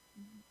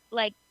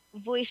like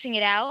voicing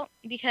it out,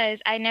 because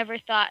I never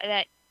thought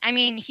that, I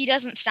mean, he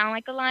doesn't sound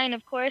like a lion,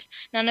 of course,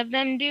 none of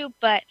them do,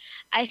 but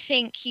I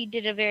think he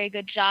did a very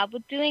good job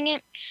with doing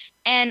it.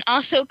 And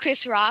also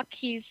Chris Rock,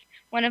 he's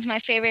one of my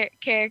favorite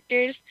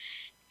characters,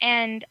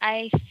 and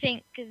I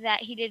think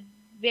that he did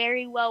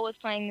very well with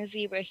playing the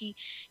zebra.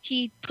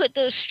 He put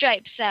those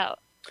stripes out.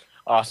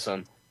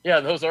 Awesome. Yeah,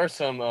 those are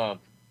some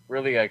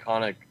really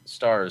iconic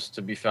stars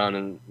to be found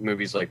in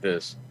movies like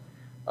this.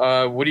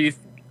 What do you,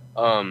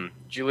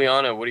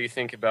 Juliana? What do you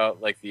think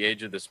about like the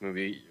age of this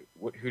movie?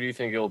 Who do you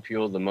think it'll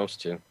appeal the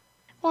most to?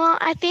 Well,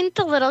 I think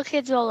the little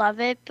kids will love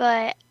it,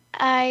 but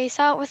I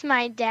saw it with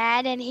my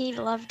dad and he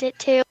loved it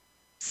too.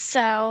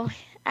 So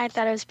I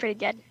thought it was pretty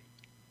good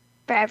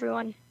for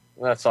everyone.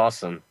 That's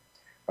awesome.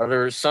 Are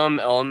there some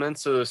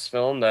elements of this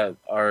film that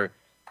are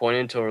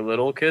pointed to our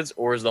little kids,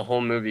 or is the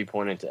whole movie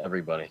pointed to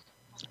everybody?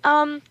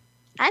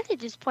 I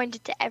think just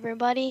pointed to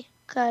everybody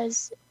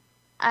because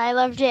I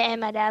loved it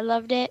and my dad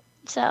loved it.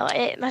 So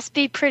it must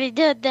be pretty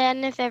good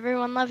then if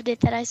everyone loved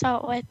it that I saw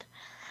it with.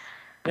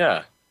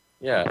 Yeah,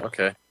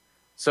 okay.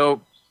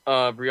 So,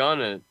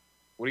 Brianna,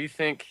 what do you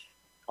think,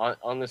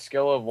 on the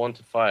scale of 1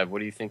 to 5, what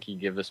do you think you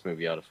give this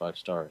movie out of 5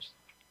 stars?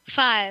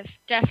 5,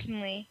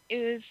 definitely.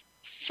 It was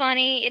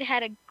funny. It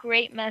had a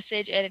great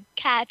message. It had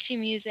catchy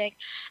music.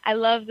 I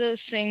love those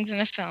things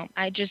in a film.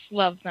 I just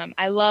love them.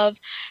 I love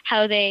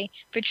how they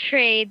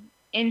portrayed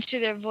into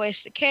their voice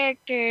the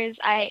characters.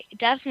 I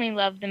definitely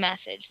love the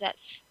message. That's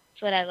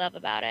what I love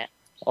about it.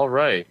 All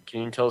right.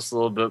 Can you tell us a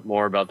little bit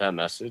more about that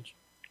message?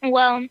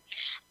 Well,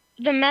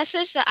 the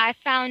message that I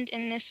found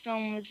in this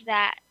film was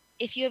that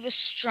if you have a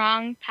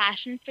strong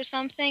passion for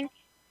something,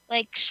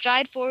 like,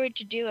 stride forward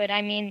to do it.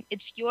 I mean,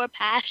 it's your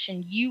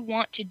passion. You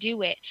want to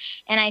do it.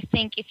 And I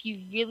think if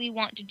you really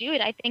want to do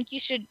it, I think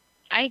you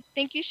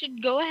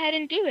should go ahead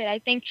and do it. I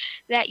think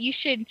that you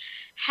should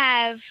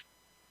have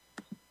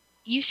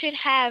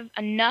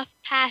enough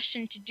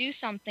passion to do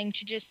something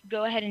to just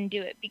go ahead and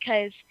do it,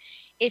 because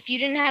if you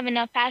didn't have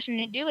enough passion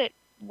to do it,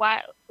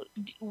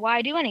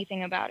 why do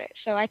anything about it?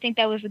 So I think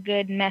that was a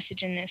good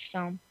message in this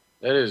film.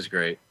 That is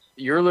great.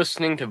 You're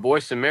listening to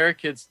Voice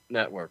America Kids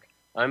Network.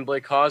 I'm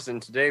Blake Hawes,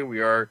 and today we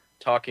are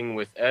talking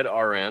with Ed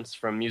Arantz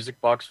from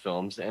Music Box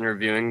Films,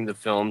 interviewing the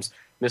films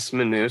Miss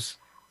Minus,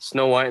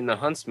 Snow White and the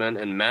Huntsman,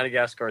 and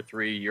Madagascar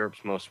 3,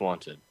 Europe's Most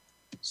Wanted.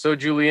 So,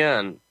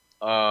 Julianne,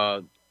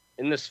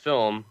 in this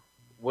film,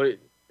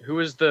 who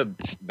is the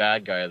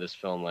bad guy of this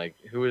film? Like,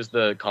 who is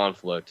the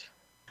conflict?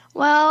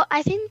 Well,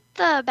 I think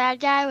the bad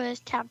guy was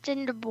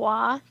Captain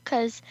Dubois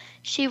because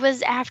she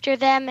was after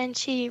them and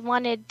she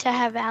wanted to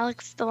have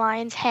Alex the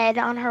lion's head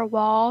on her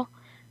wall.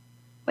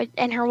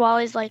 And her wall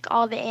is like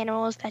all the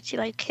animals that she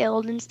like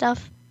killed and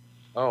stuff.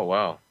 Oh,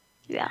 wow.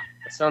 Yeah.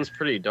 That sounds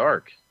pretty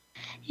dark.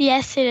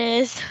 Yes, it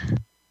is.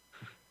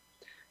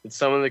 Did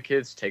some of the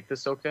kids take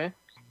this okay?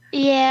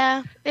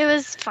 Yeah, it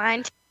was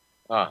fine.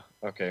 Ah,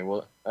 okay.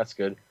 Well, that's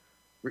good.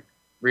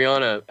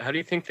 Rihanna, how do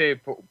you think they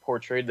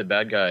portrayed the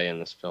bad guy in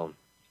this film?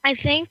 I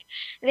think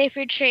they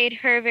portrayed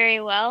her very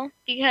well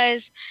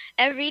because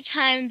every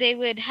time they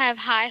would have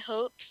high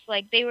hopes,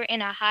 like they were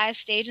in a high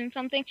stage in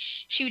something,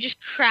 she would just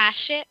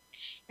crash it.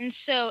 And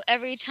so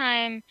every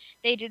time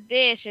they did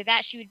this or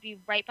that, she would be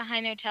right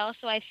behind their tail.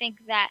 So I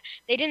think that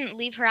they didn't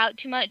leave her out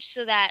too much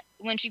so that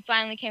when she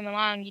finally came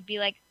along, you'd be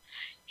like,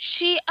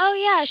 she's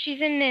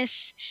in this,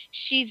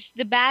 she's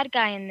the bad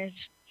guy in this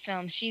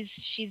film. She's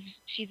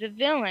a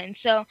villain.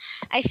 So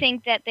I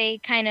think that they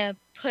kind of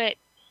put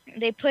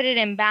it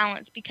in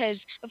balance because,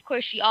 of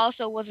course, she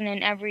also wasn't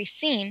in every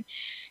scene.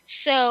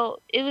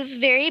 So it was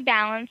very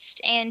balanced,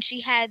 and she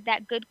had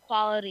that good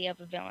quality of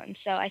a villain.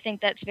 So I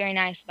think that's very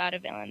nice about a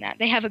villain, that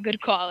they have a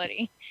good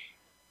quality.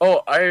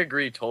 Oh, I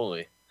agree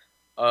totally.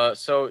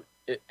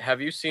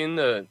 Have you seen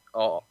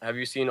all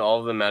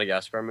of the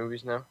Madagascar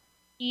movies now?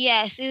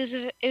 Yes,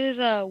 it was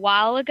a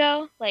while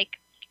ago, like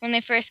when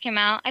they first came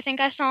out. I think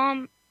I saw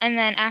them, and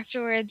then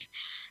afterwards,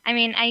 I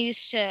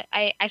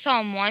saw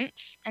them once,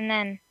 and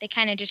then they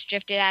kind of just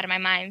drifted out of my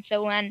mind.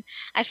 So when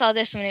I saw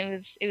this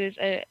one, it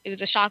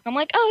was a shock. I'm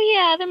like, oh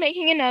yeah, they're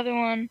making another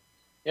one.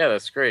 Yeah,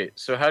 that's great.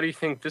 So how do you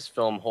think this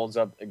film holds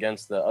up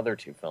against the other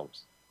two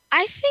films?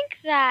 I think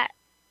that,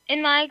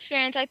 in my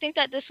experience, I think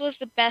that this was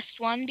the best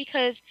one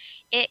because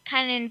it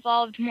kind of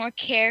involved more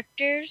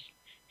characters.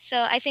 So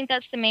I think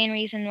that's the main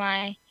reason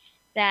why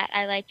that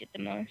I liked it the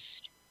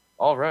most.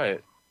 All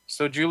right.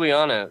 So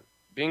Juliana,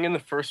 being in the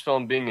first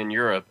film being in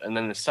Europe and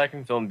then the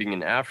second film being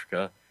in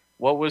Africa,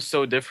 what was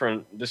so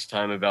different this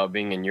time about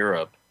being in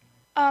Europe?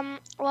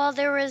 Well,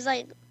 there was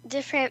like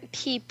different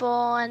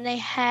people and they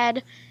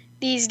had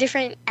these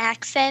different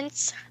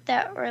accents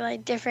that were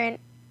like different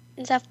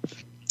and stuff.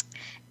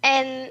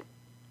 And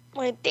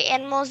like the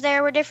animals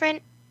there were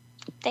different.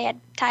 They had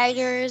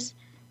tigers,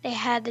 they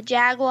had the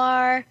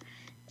jaguar,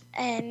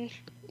 and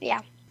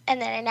yeah. And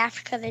then in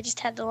Africa they just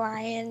had the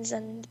lions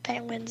and the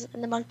penguins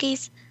and the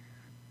monkeys.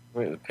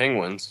 Wait, the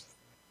penguins?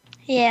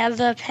 Yeah,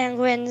 the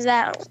penguins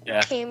that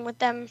came with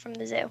them from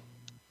the zoo.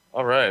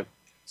 All right.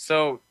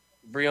 So,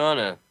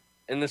 Brianna,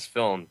 in this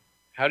film,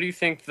 what do you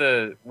think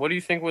the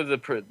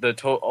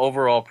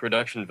overall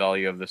production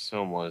value of this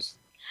film was?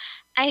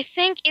 I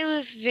think it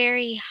was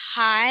very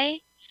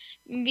high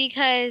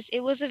because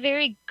it was a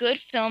very good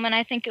film, and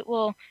I think it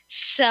will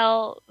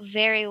sell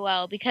very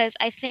well because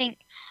I think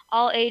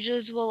all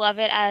ages will love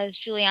it. As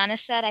Juliana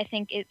said, I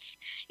think it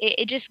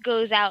just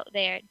goes out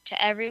there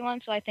to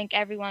everyone, so I think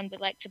everyone would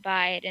like to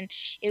buy it, and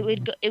it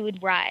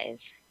would rise.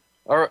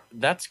 All right,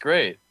 that's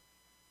great.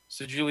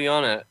 So,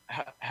 Juliana,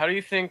 how do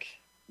you think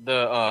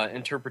the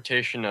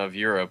interpretation of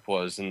Europe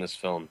was in this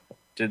film?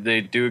 Did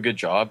they do a good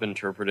job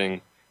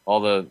interpreting all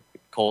the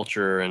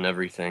culture and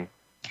everything?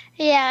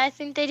 Yeah, I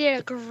think they did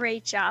a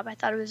great job. I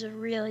thought it was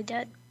really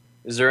good.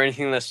 Is there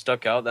anything that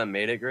stuck out that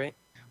made it great?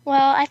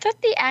 Well, I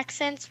thought the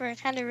accents were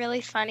kind of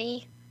really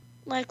funny.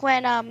 Like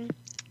when,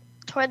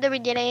 toward the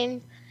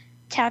beginning,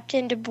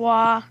 Captain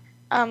Dubois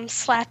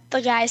slapped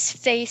the guy's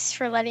face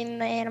for letting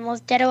the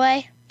animals get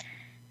away.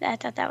 I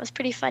thought that was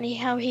pretty funny,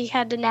 how he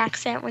had an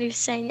accent when he was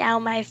saying, "Ow,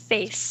 my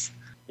face."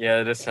 Yeah,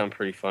 that does sound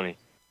pretty funny.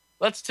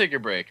 Let's take a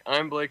break.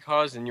 I'm Blake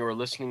Hawes, and you are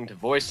listening to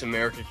Voice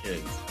America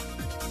Kids.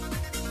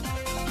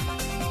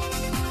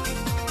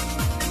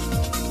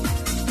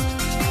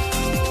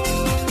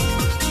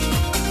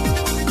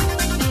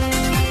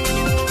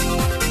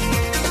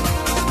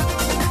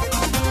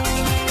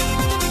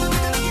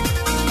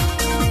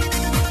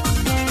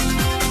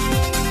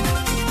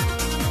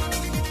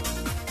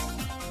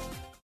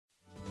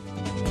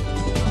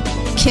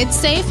 Kids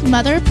safe,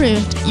 mother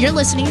approved. You're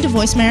listening to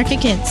Voice America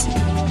Kids.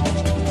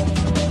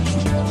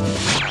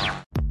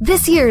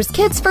 This year's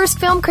Kids First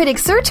Film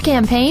Critics Search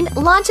campaign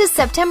launches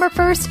September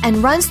 1st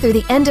and runs through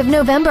the end of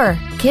November.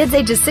 Kids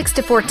ages 6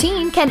 to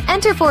 14 can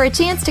enter for a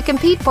chance to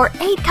compete for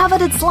 8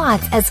 coveted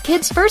slots as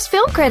Kids First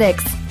Film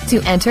Critics.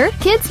 To enter,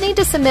 kids need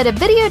to submit a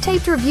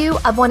videotaped review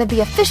of one of the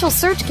official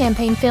search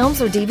campaign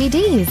films or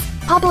DVDs.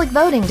 Public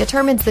voting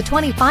determines the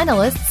 20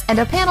 finalists, and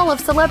a panel of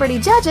celebrity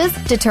judges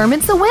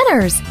determines the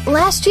winners.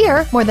 Last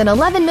year, more than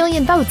 11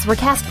 million votes were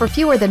cast for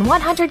fewer than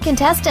 100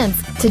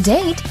 contestants. To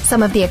date,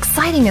 some of the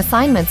exciting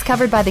assignments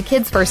covered by the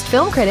Kids First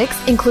Film Critics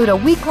include a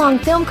week-long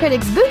film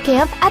critics boot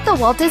camp at the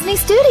Walt Disney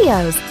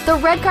Studios, the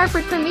red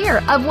carpet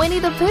premiere of Winnie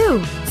the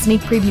Pooh,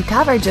 sneak preview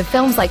coverage of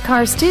films like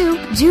Cars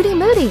 2, Judy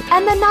Moody,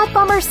 and The Not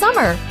Bummer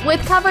Summer,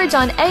 with coverage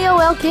on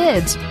AOL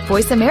Kids,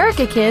 Voice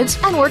America Kids,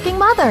 and Working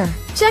Mother.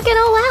 Check it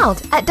all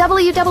out at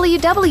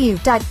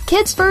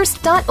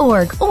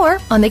www.kidsfirst.org or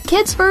on the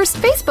Kids First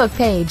Facebook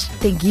page.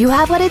 Think you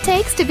have what it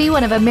takes to be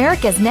one of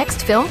America's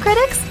next film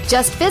critics?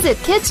 Just visit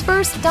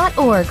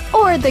kidsfirst.org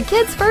or the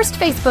Kids First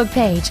Facebook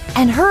page.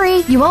 And hurry,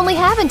 you only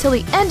have until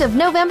the end of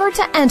November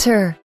to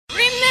enter.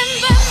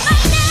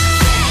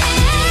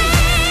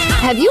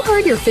 Have you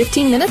heard your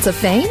 15 minutes of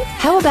fame?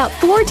 How about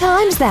 4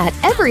 times that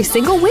every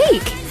single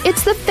week?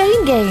 It's the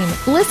Fame Game.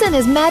 Listen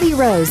as Maddie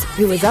Rose,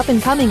 who is up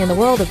and coming in the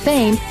world of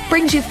fame,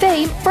 brings you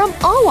fame from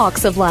all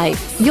walks of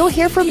life. You'll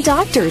hear from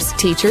doctors,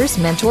 teachers,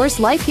 mentors,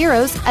 life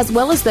heroes, as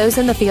well as those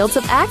in the fields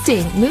of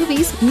acting,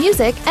 movies,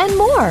 music, and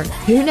more.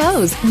 Who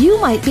knows? You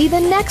might be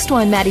the next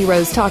one Maddie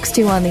Rose talks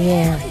to on the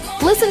air.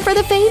 Listen for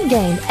the Fame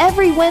Game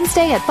every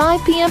Wednesday at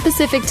 5 p.m.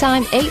 Pacific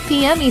Time, 8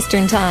 p.m.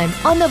 Eastern Time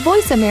on the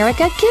Voice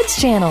America Kids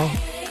channel.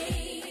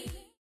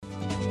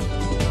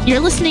 You're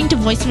listening to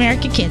Voice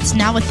America Kids,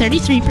 now with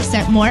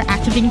 33% more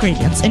active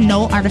ingredients and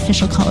no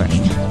artificial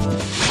coloring.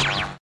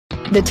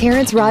 The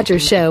Terrence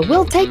Rogers Show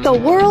will take the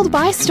world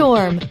by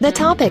storm. The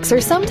topics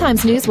are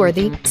sometimes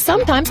newsworthy,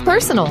 sometimes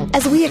personal,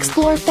 as we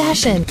explore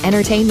fashion,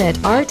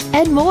 entertainment, art,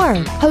 and more.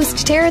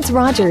 Host Terrence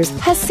Rogers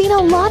has seen a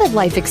lot of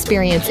life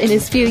experience in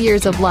his few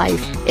years of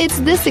life. It's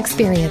this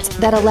experience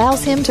that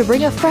allows him to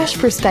bring a fresh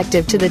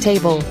perspective to the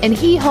table, and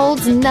he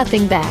holds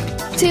nothing back.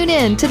 Tune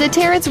in to The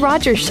Terrence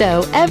Rogers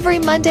Show every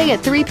Monday at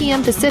 3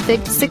 p.m.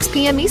 Pacific, 6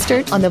 p.m.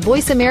 Eastern on the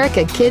Voice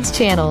America Kids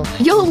channel.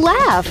 You'll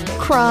laugh,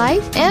 cry,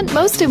 and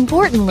most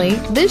importantly,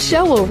 this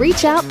show will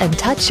reach out and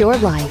touch your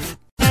life.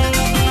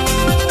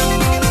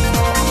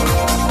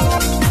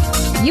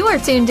 You are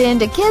tuned in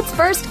to Kids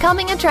First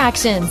Coming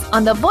Attractions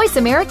on the Voice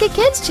America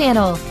Kids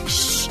channel.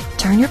 Shh,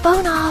 turn your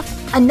phone off.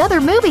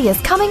 Another movie is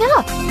coming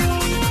up.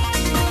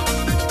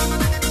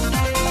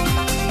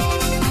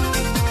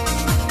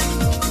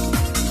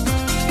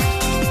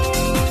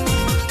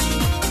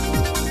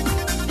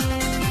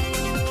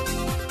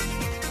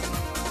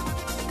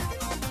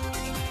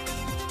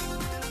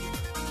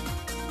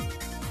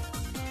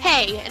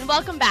 Hey, and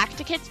welcome back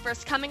to Kids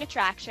First Coming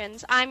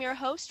Attractions. I'm your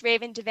host,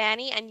 Raven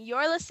Devanney, and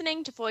you're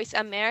listening to Voice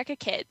America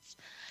Kids.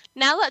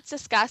 Now let's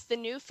discuss the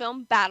new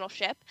film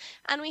Battleship,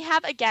 and we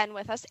have again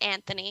with us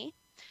Anthony.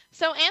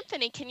 So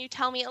Anthony, can you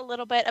tell me a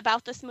little bit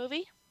about this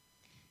movie?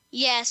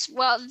 Yes,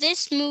 well,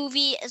 this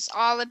movie is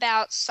all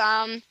about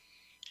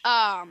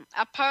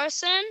a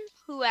person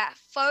who at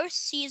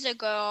first sees a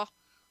girl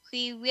who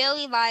he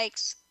really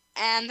likes,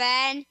 and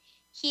then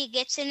he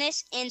gets in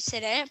this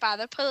incident by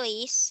the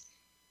police,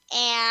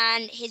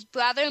 and his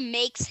brother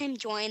makes him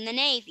join the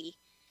Navy.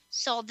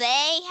 So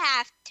they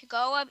have to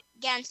go up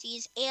against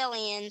these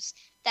aliens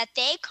that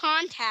they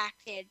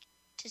contacted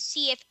to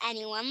see if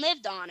anyone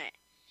lived on it.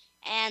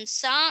 And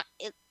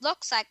it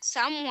looks like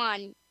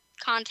someone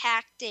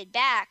contacted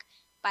back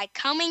by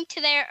coming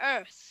to their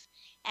Earth.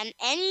 And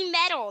any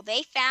metal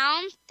they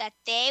found that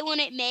they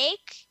wouldn't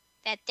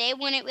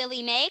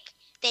really make,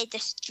 they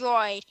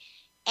destroyed.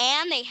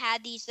 And they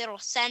had these little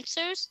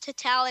sensors to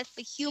tell if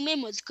a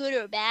human was good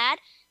or bad.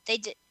 They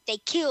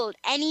killed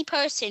any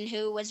person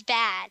who was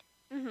bad.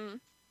 Mm-hmm.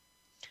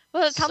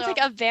 Well, it sounds like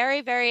a very,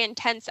 very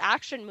intense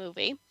action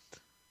movie.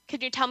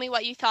 Could you tell me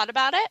what you thought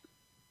about it?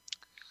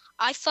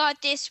 I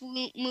thought this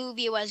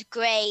movie was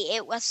great.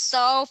 It was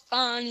so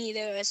funny.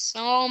 There was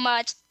so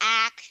much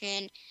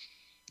action.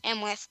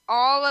 And with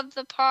all of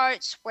the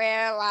parts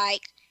where,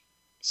 like,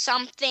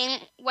 something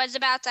was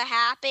about to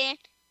happen,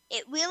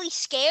 it really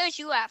scares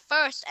you at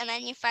first, and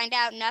then you find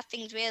out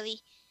nothing's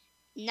really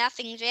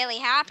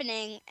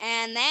happening,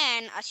 and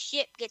then a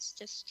ship gets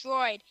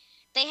destroyed.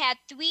 They had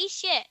 3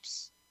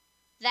 ships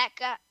that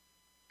got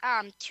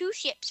 2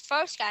 ships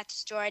first got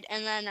destroyed,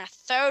 and then a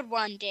third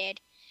one did.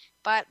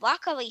 But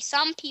luckily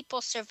some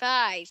people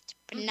survived,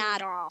 but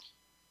not all.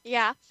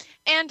 Yeah.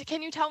 And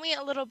can you tell me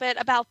a little bit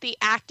about the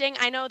acting?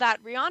 I know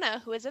that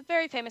Rihanna, who is a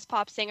very famous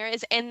pop singer,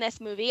 is in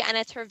this movie, and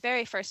it's her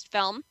very first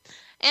film.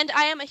 And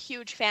I am a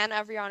huge fan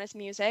of Rihanna's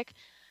music.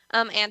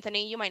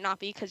 Anthony, you might not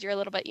be because you're a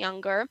little bit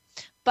younger.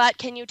 But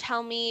can you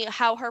tell me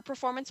how her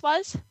performance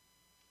was?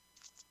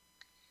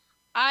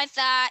 I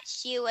thought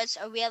she was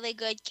a really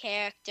good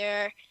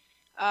character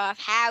of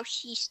how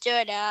she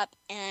stood up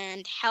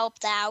and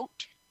helped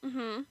out.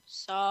 Mm-hmm.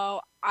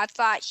 So I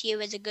thought she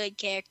was a good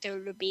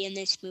character to be in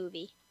this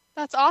movie.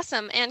 That's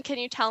awesome. And can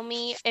you tell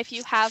me if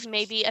you have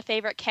maybe a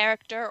favorite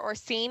character or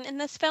scene in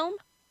this film?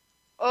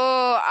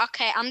 Oh,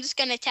 okay. I'm just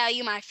going to tell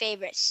you my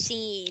favorite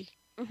scene.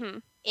 Mm-hmm.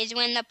 Is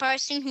when the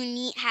person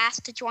who has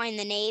to join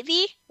the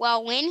Navy,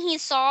 well, when he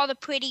saw the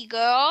pretty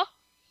girl,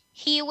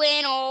 he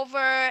went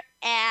over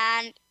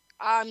and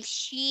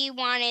she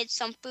wanted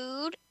some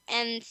food,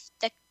 and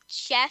the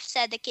chef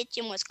said the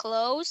kitchen was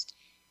closed.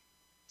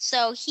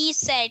 So he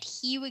said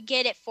he would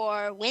get it for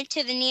her, went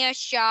to the nearest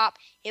shop,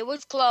 it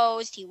was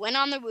closed, he went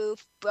on the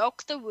roof,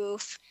 broke the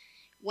roof,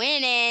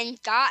 went in,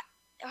 got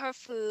her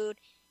food,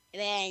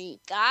 then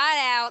got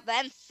out,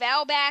 then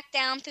fell back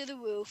down through the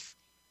roof.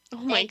 Oh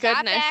my goodness.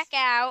 goodness. Got back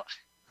out,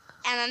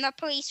 and then the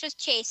police was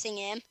chasing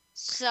him.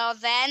 So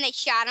then they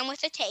shot him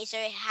with a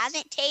taser. It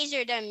hasn't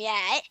tasered him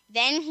yet.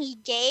 Then he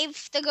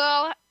gave the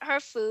girl her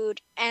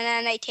food, and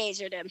then they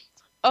tasered him.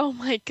 Oh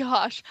my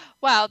gosh.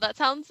 Wow, that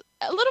sounds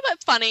a little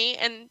bit funny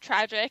and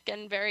tragic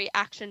and very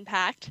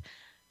action-packed.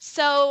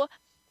 So,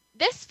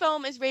 this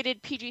film is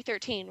rated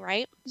PG-13,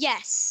 right?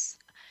 Yes.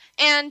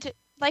 And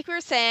like we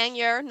were saying,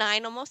 you're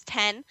 9, almost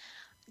 10.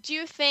 Do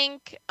you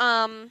think,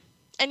 and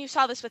you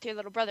saw this with your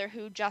little brother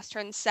who just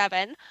turned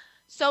 7.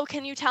 So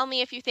can you tell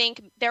me if you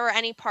think there were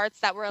any parts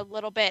that were a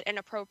little bit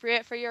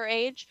inappropriate for your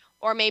age,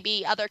 or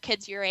maybe other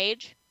kids your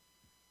age?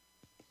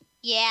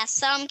 Yeah,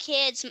 some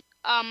kids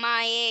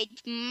my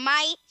age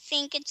might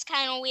think it's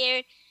kind of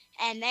weird,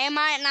 and they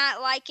might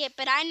not like it,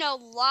 but I know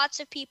lots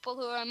of people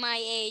who are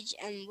my age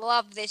and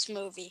love this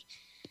movie.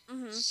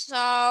 Mm-hmm.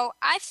 So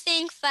I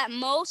think that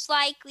most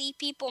likely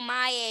people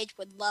my age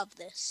would love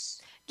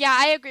this. Yeah,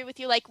 I agree with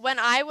you. Like when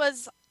I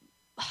was,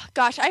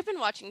 gosh, I've been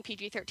watching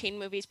PG-13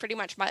 movies pretty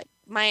much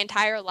my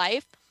entire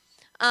life.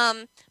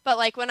 But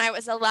like when I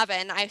was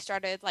 11, I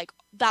started like,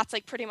 that's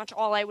like pretty much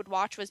all I would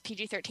watch was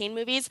PG-13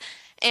 movies.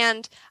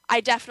 And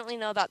I definitely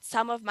know that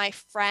some of my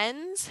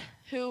friends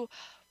who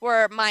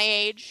were my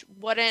age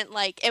wouldn't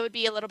like, it would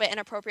be a little bit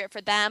inappropriate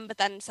for them. But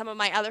then some of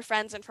my other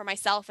friends and for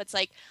myself, it's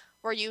like,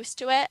 we're used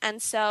to it. And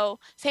so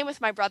same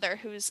with my brother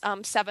who's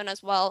 7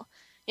 as well.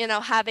 You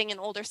know, having an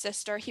older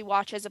sister, he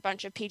watches a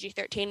bunch of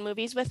PG-13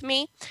 movies with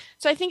me.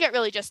 So I think it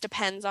really just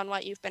depends on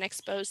what you've been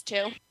exposed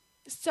to.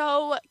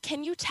 So,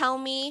 can you tell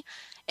me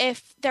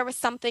if there was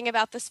something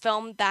about this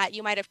film that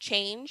you might have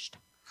changed?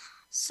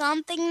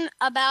 Something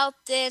about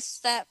this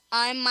that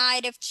I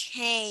might have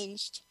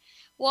changed.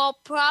 Well,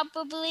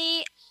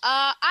 probably,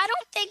 I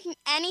don't think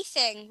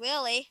anything,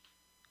 really.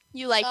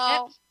 You liked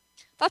it?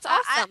 That's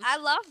awesome. I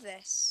love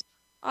this.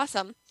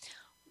 Awesome.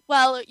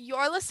 Well,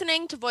 you're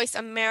listening to Voice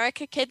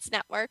America Kids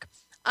Network.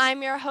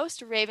 I'm your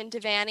host, Raven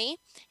Devaney,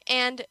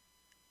 and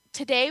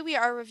today we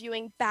are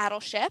reviewing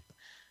Battleship.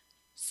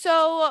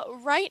 So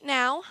right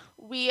now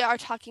we are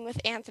talking with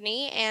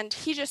Anthony, and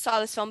he just saw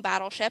this film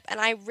Battleship, and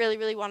I really,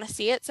 really want to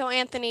see it. So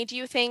Anthony, do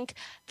you think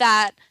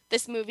that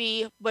this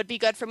movie would be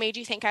good for me? Do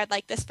you think I'd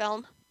like this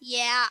film?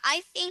 Yeah,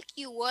 I think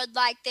you would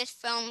like this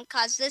film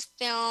because this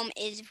film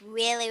is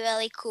really,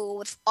 really cool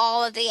with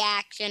all of the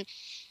action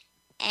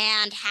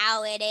and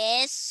how it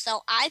is.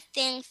 So I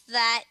think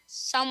that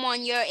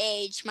someone your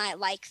age might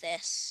like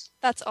this.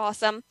 That's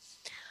awesome.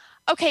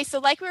 Okay, so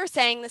like we were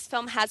saying, this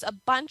film has a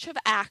bunch of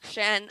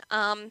action,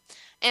 and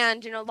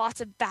lots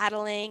of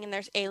battling, and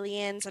there's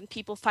aliens and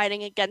people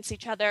fighting against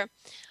each other.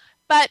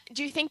 But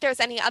do you think there's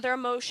any other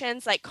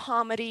emotions like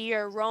comedy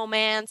or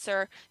romance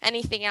or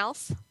anything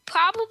else?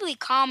 Probably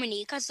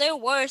comedy, because there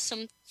were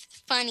some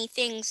funny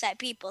things that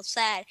people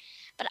said,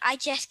 but I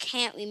just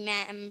can't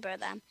remember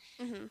them.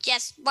 Mm-hmm.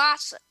 Just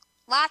lots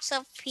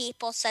of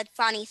people said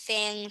funny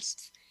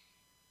things,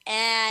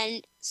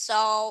 and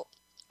so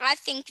I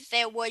think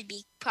there would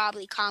be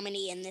probably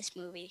comedy in this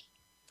movie.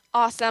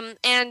 Awesome.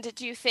 And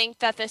do you think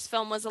that this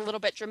film was a little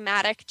bit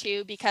dramatic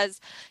too? Because,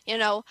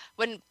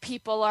 when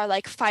people are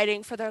like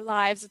fighting for their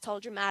lives, it's all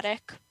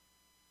dramatic.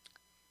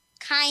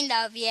 Kind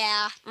of,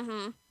 yeah.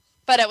 Mm-hmm.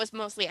 But it was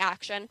mostly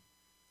action.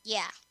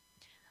 Yeah.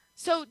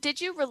 So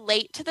did you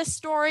relate to the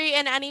story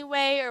in any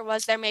way, or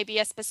was there maybe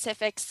a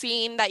specific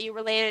scene that you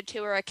related to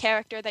or a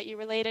character that you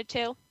related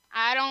to?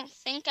 I don't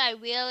think I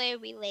really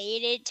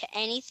related to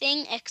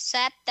anything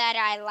except that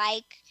I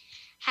like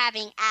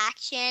having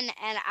action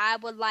and I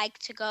would like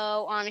to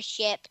go on a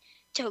ship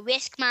to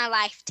risk my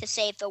life to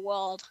save the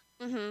world.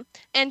 Mm-hmm.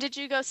 And did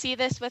you go see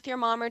this with your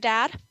mom or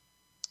dad?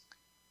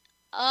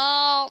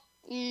 Oh,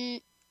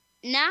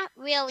 not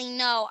really,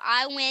 no.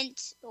 I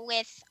went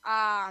with,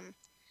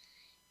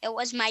 it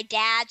was my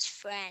dad's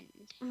friend.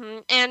 Mm-hmm.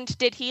 And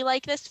did he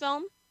like this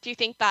film? Do you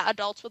think that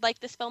adults would like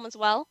this film as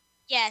well?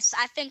 Yes,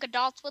 I think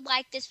adults would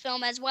like this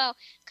film as well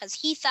because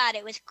he thought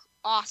it was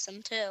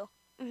awesome too.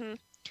 Mm-hmm.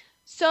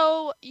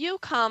 So you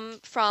come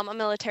from a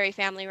military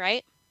family,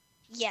 right?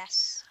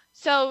 Yes.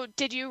 So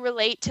did you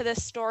relate to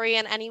this story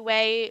in any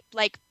way,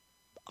 like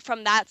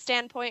from that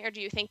standpoint, or do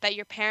you think that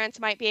your parents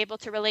might be able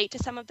to relate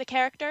to some of the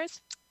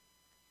characters?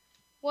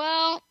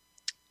 Well,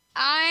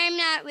 I'm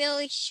not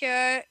really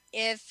sure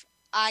if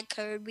I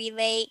could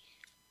relate,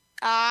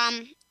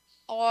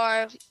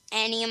 or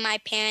any of my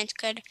parents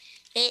could.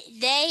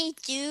 They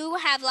do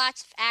have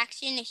lots of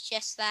action. It's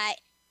just that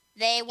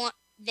they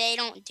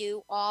don't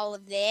do all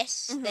of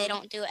this. Mm-hmm. They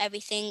don't do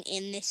everything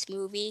in this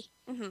movie.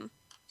 Mm-hmm.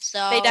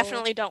 So they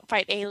definitely don't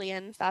fight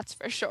aliens, that's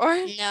for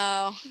sure.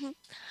 No. Mm-hmm.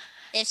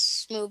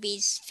 This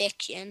movie's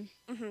fiction.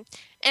 Mm-hmm.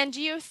 And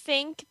do you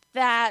think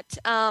that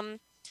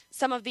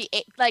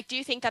do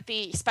you think that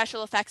the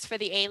special effects for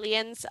the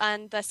aliens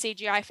and the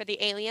CGI for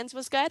the aliens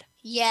was good?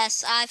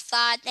 Yes, I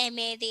thought they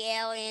made the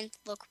aliens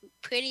look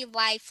pretty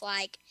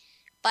lifelike.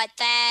 But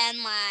then,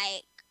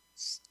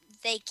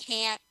 they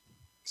can't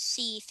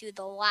see through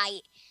the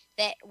light.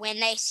 That when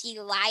they see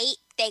light,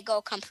 they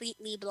go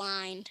completely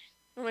blind.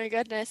 Oh my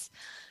goodness!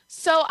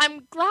 So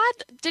I'm glad.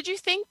 Did you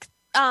think?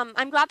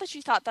 I'm glad that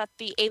you thought that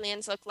the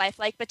aliens looked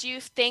lifelike. But do you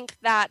think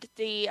that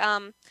the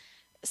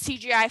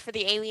CGI for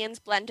the aliens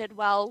blended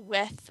well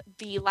with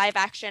the live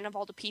action of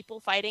all the people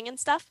fighting and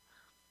stuff?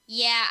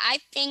 Yeah, I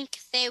think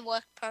they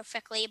work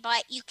perfectly,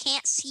 but you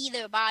can't see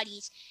their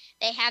bodies.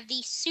 They have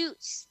these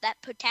suits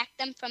that protect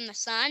them from the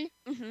sun,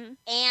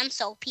 and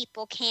so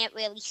people can't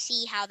really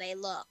see how they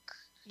look.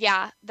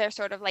 Yeah, they're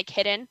sort of like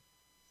hidden.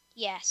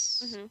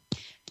 Yes.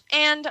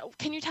 And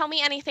can you tell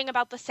me anything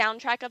about the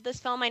soundtrack of this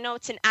film? I know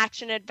it's an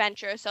action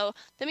adventure, so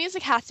the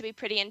music has to be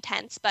pretty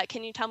intense, but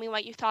can you tell me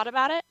what you thought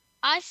about it?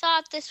 I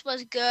thought this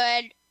was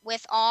good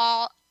with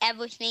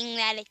everything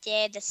that it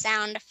did, the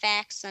sound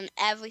effects and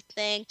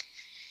everything,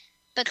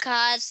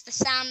 because the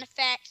sound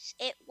effects,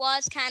 it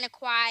was kind of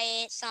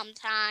quiet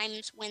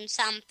sometimes when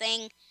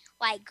something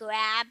like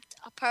grabbed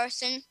a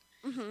person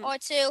or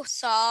two,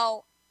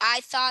 so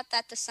I thought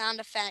that the sound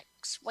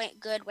effects went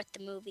good with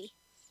the movie.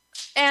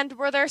 And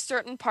were there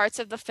certain parts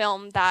of the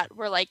film that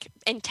were like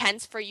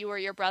intense for you or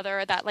your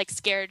brother, or that like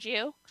scared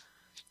you?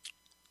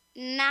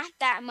 Not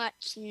that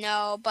much,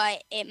 no,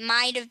 but it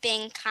might have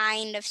been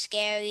kind of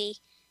scary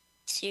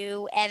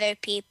to other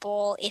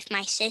people. If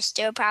my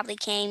sister probably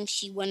came,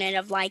 she wouldn't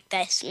have liked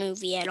this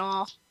movie at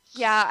all.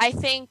 Yeah, I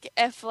think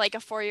if like a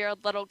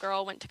 4-year-old little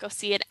girl went to go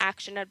see an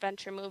action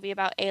adventure movie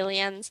about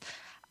aliens,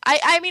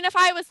 I mean, if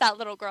I was that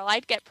little girl,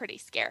 I'd get pretty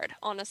scared,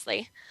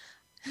 honestly.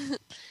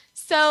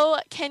 So,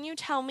 can you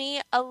tell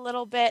me a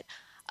little bit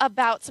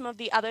about some of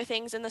the other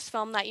things in this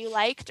film that you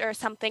liked, or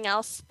something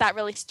else that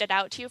really stood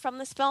out to you from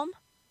this film?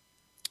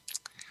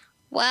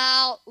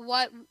 Well,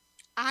 what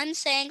I'm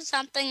saying,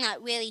 something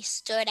that really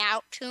stood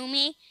out to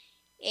me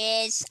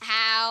is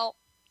how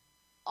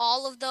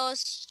all of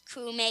those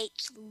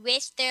crewmates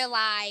risked their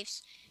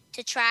lives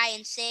to try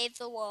and save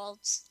the world.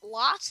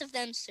 Lots of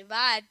them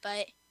survived,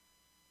 but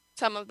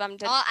some of them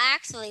did. Well,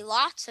 actually,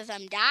 lots of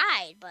them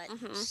died, but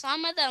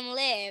some of them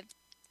lived.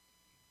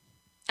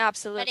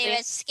 Absolutely. But it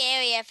was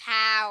scary of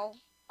how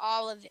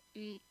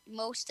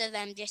most of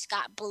them just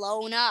got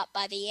blown up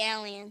by the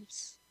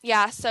aliens.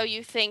 Yeah, so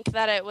you think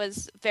that it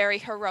was very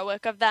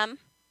heroic of them?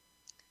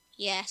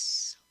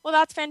 Yes. Well,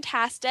 that's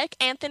fantastic.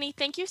 Anthony,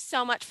 thank you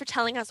so much for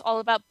telling us all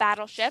about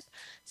Battleship.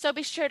 So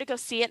be sure to go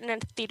see it in a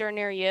theater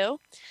near you.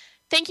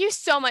 Thank you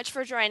so much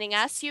for joining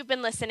us. You've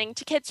been listening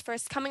to Kids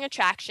First Coming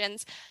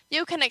Attractions.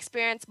 You can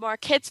experience more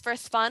Kids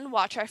First fun,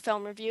 watch our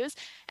film reviews,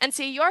 and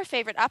see your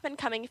favorite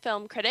up-and-coming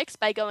film critics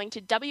by going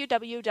to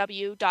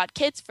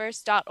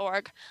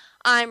www.kidsfirst.org.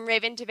 I'm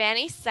Raven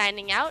Devaney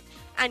signing out,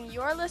 and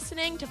you're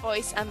listening to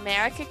Voice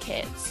America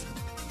Kids.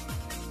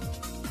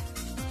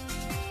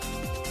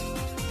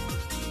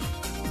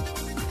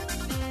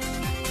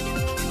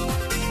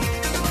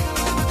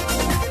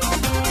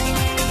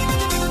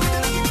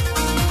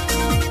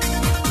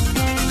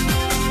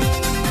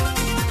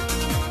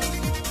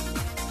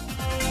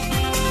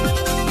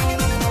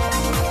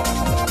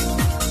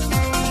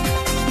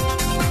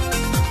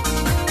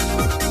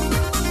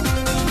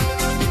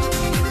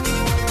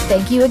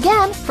 Thank you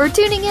again for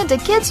tuning in to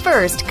Kids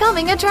First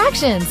Coming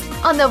Attractions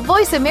on the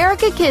Voice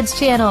America Kids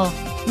channel.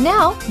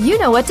 Now you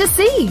know what to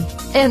see.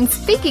 And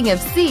speaking of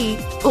see,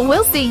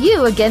 we'll see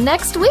you again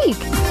next week.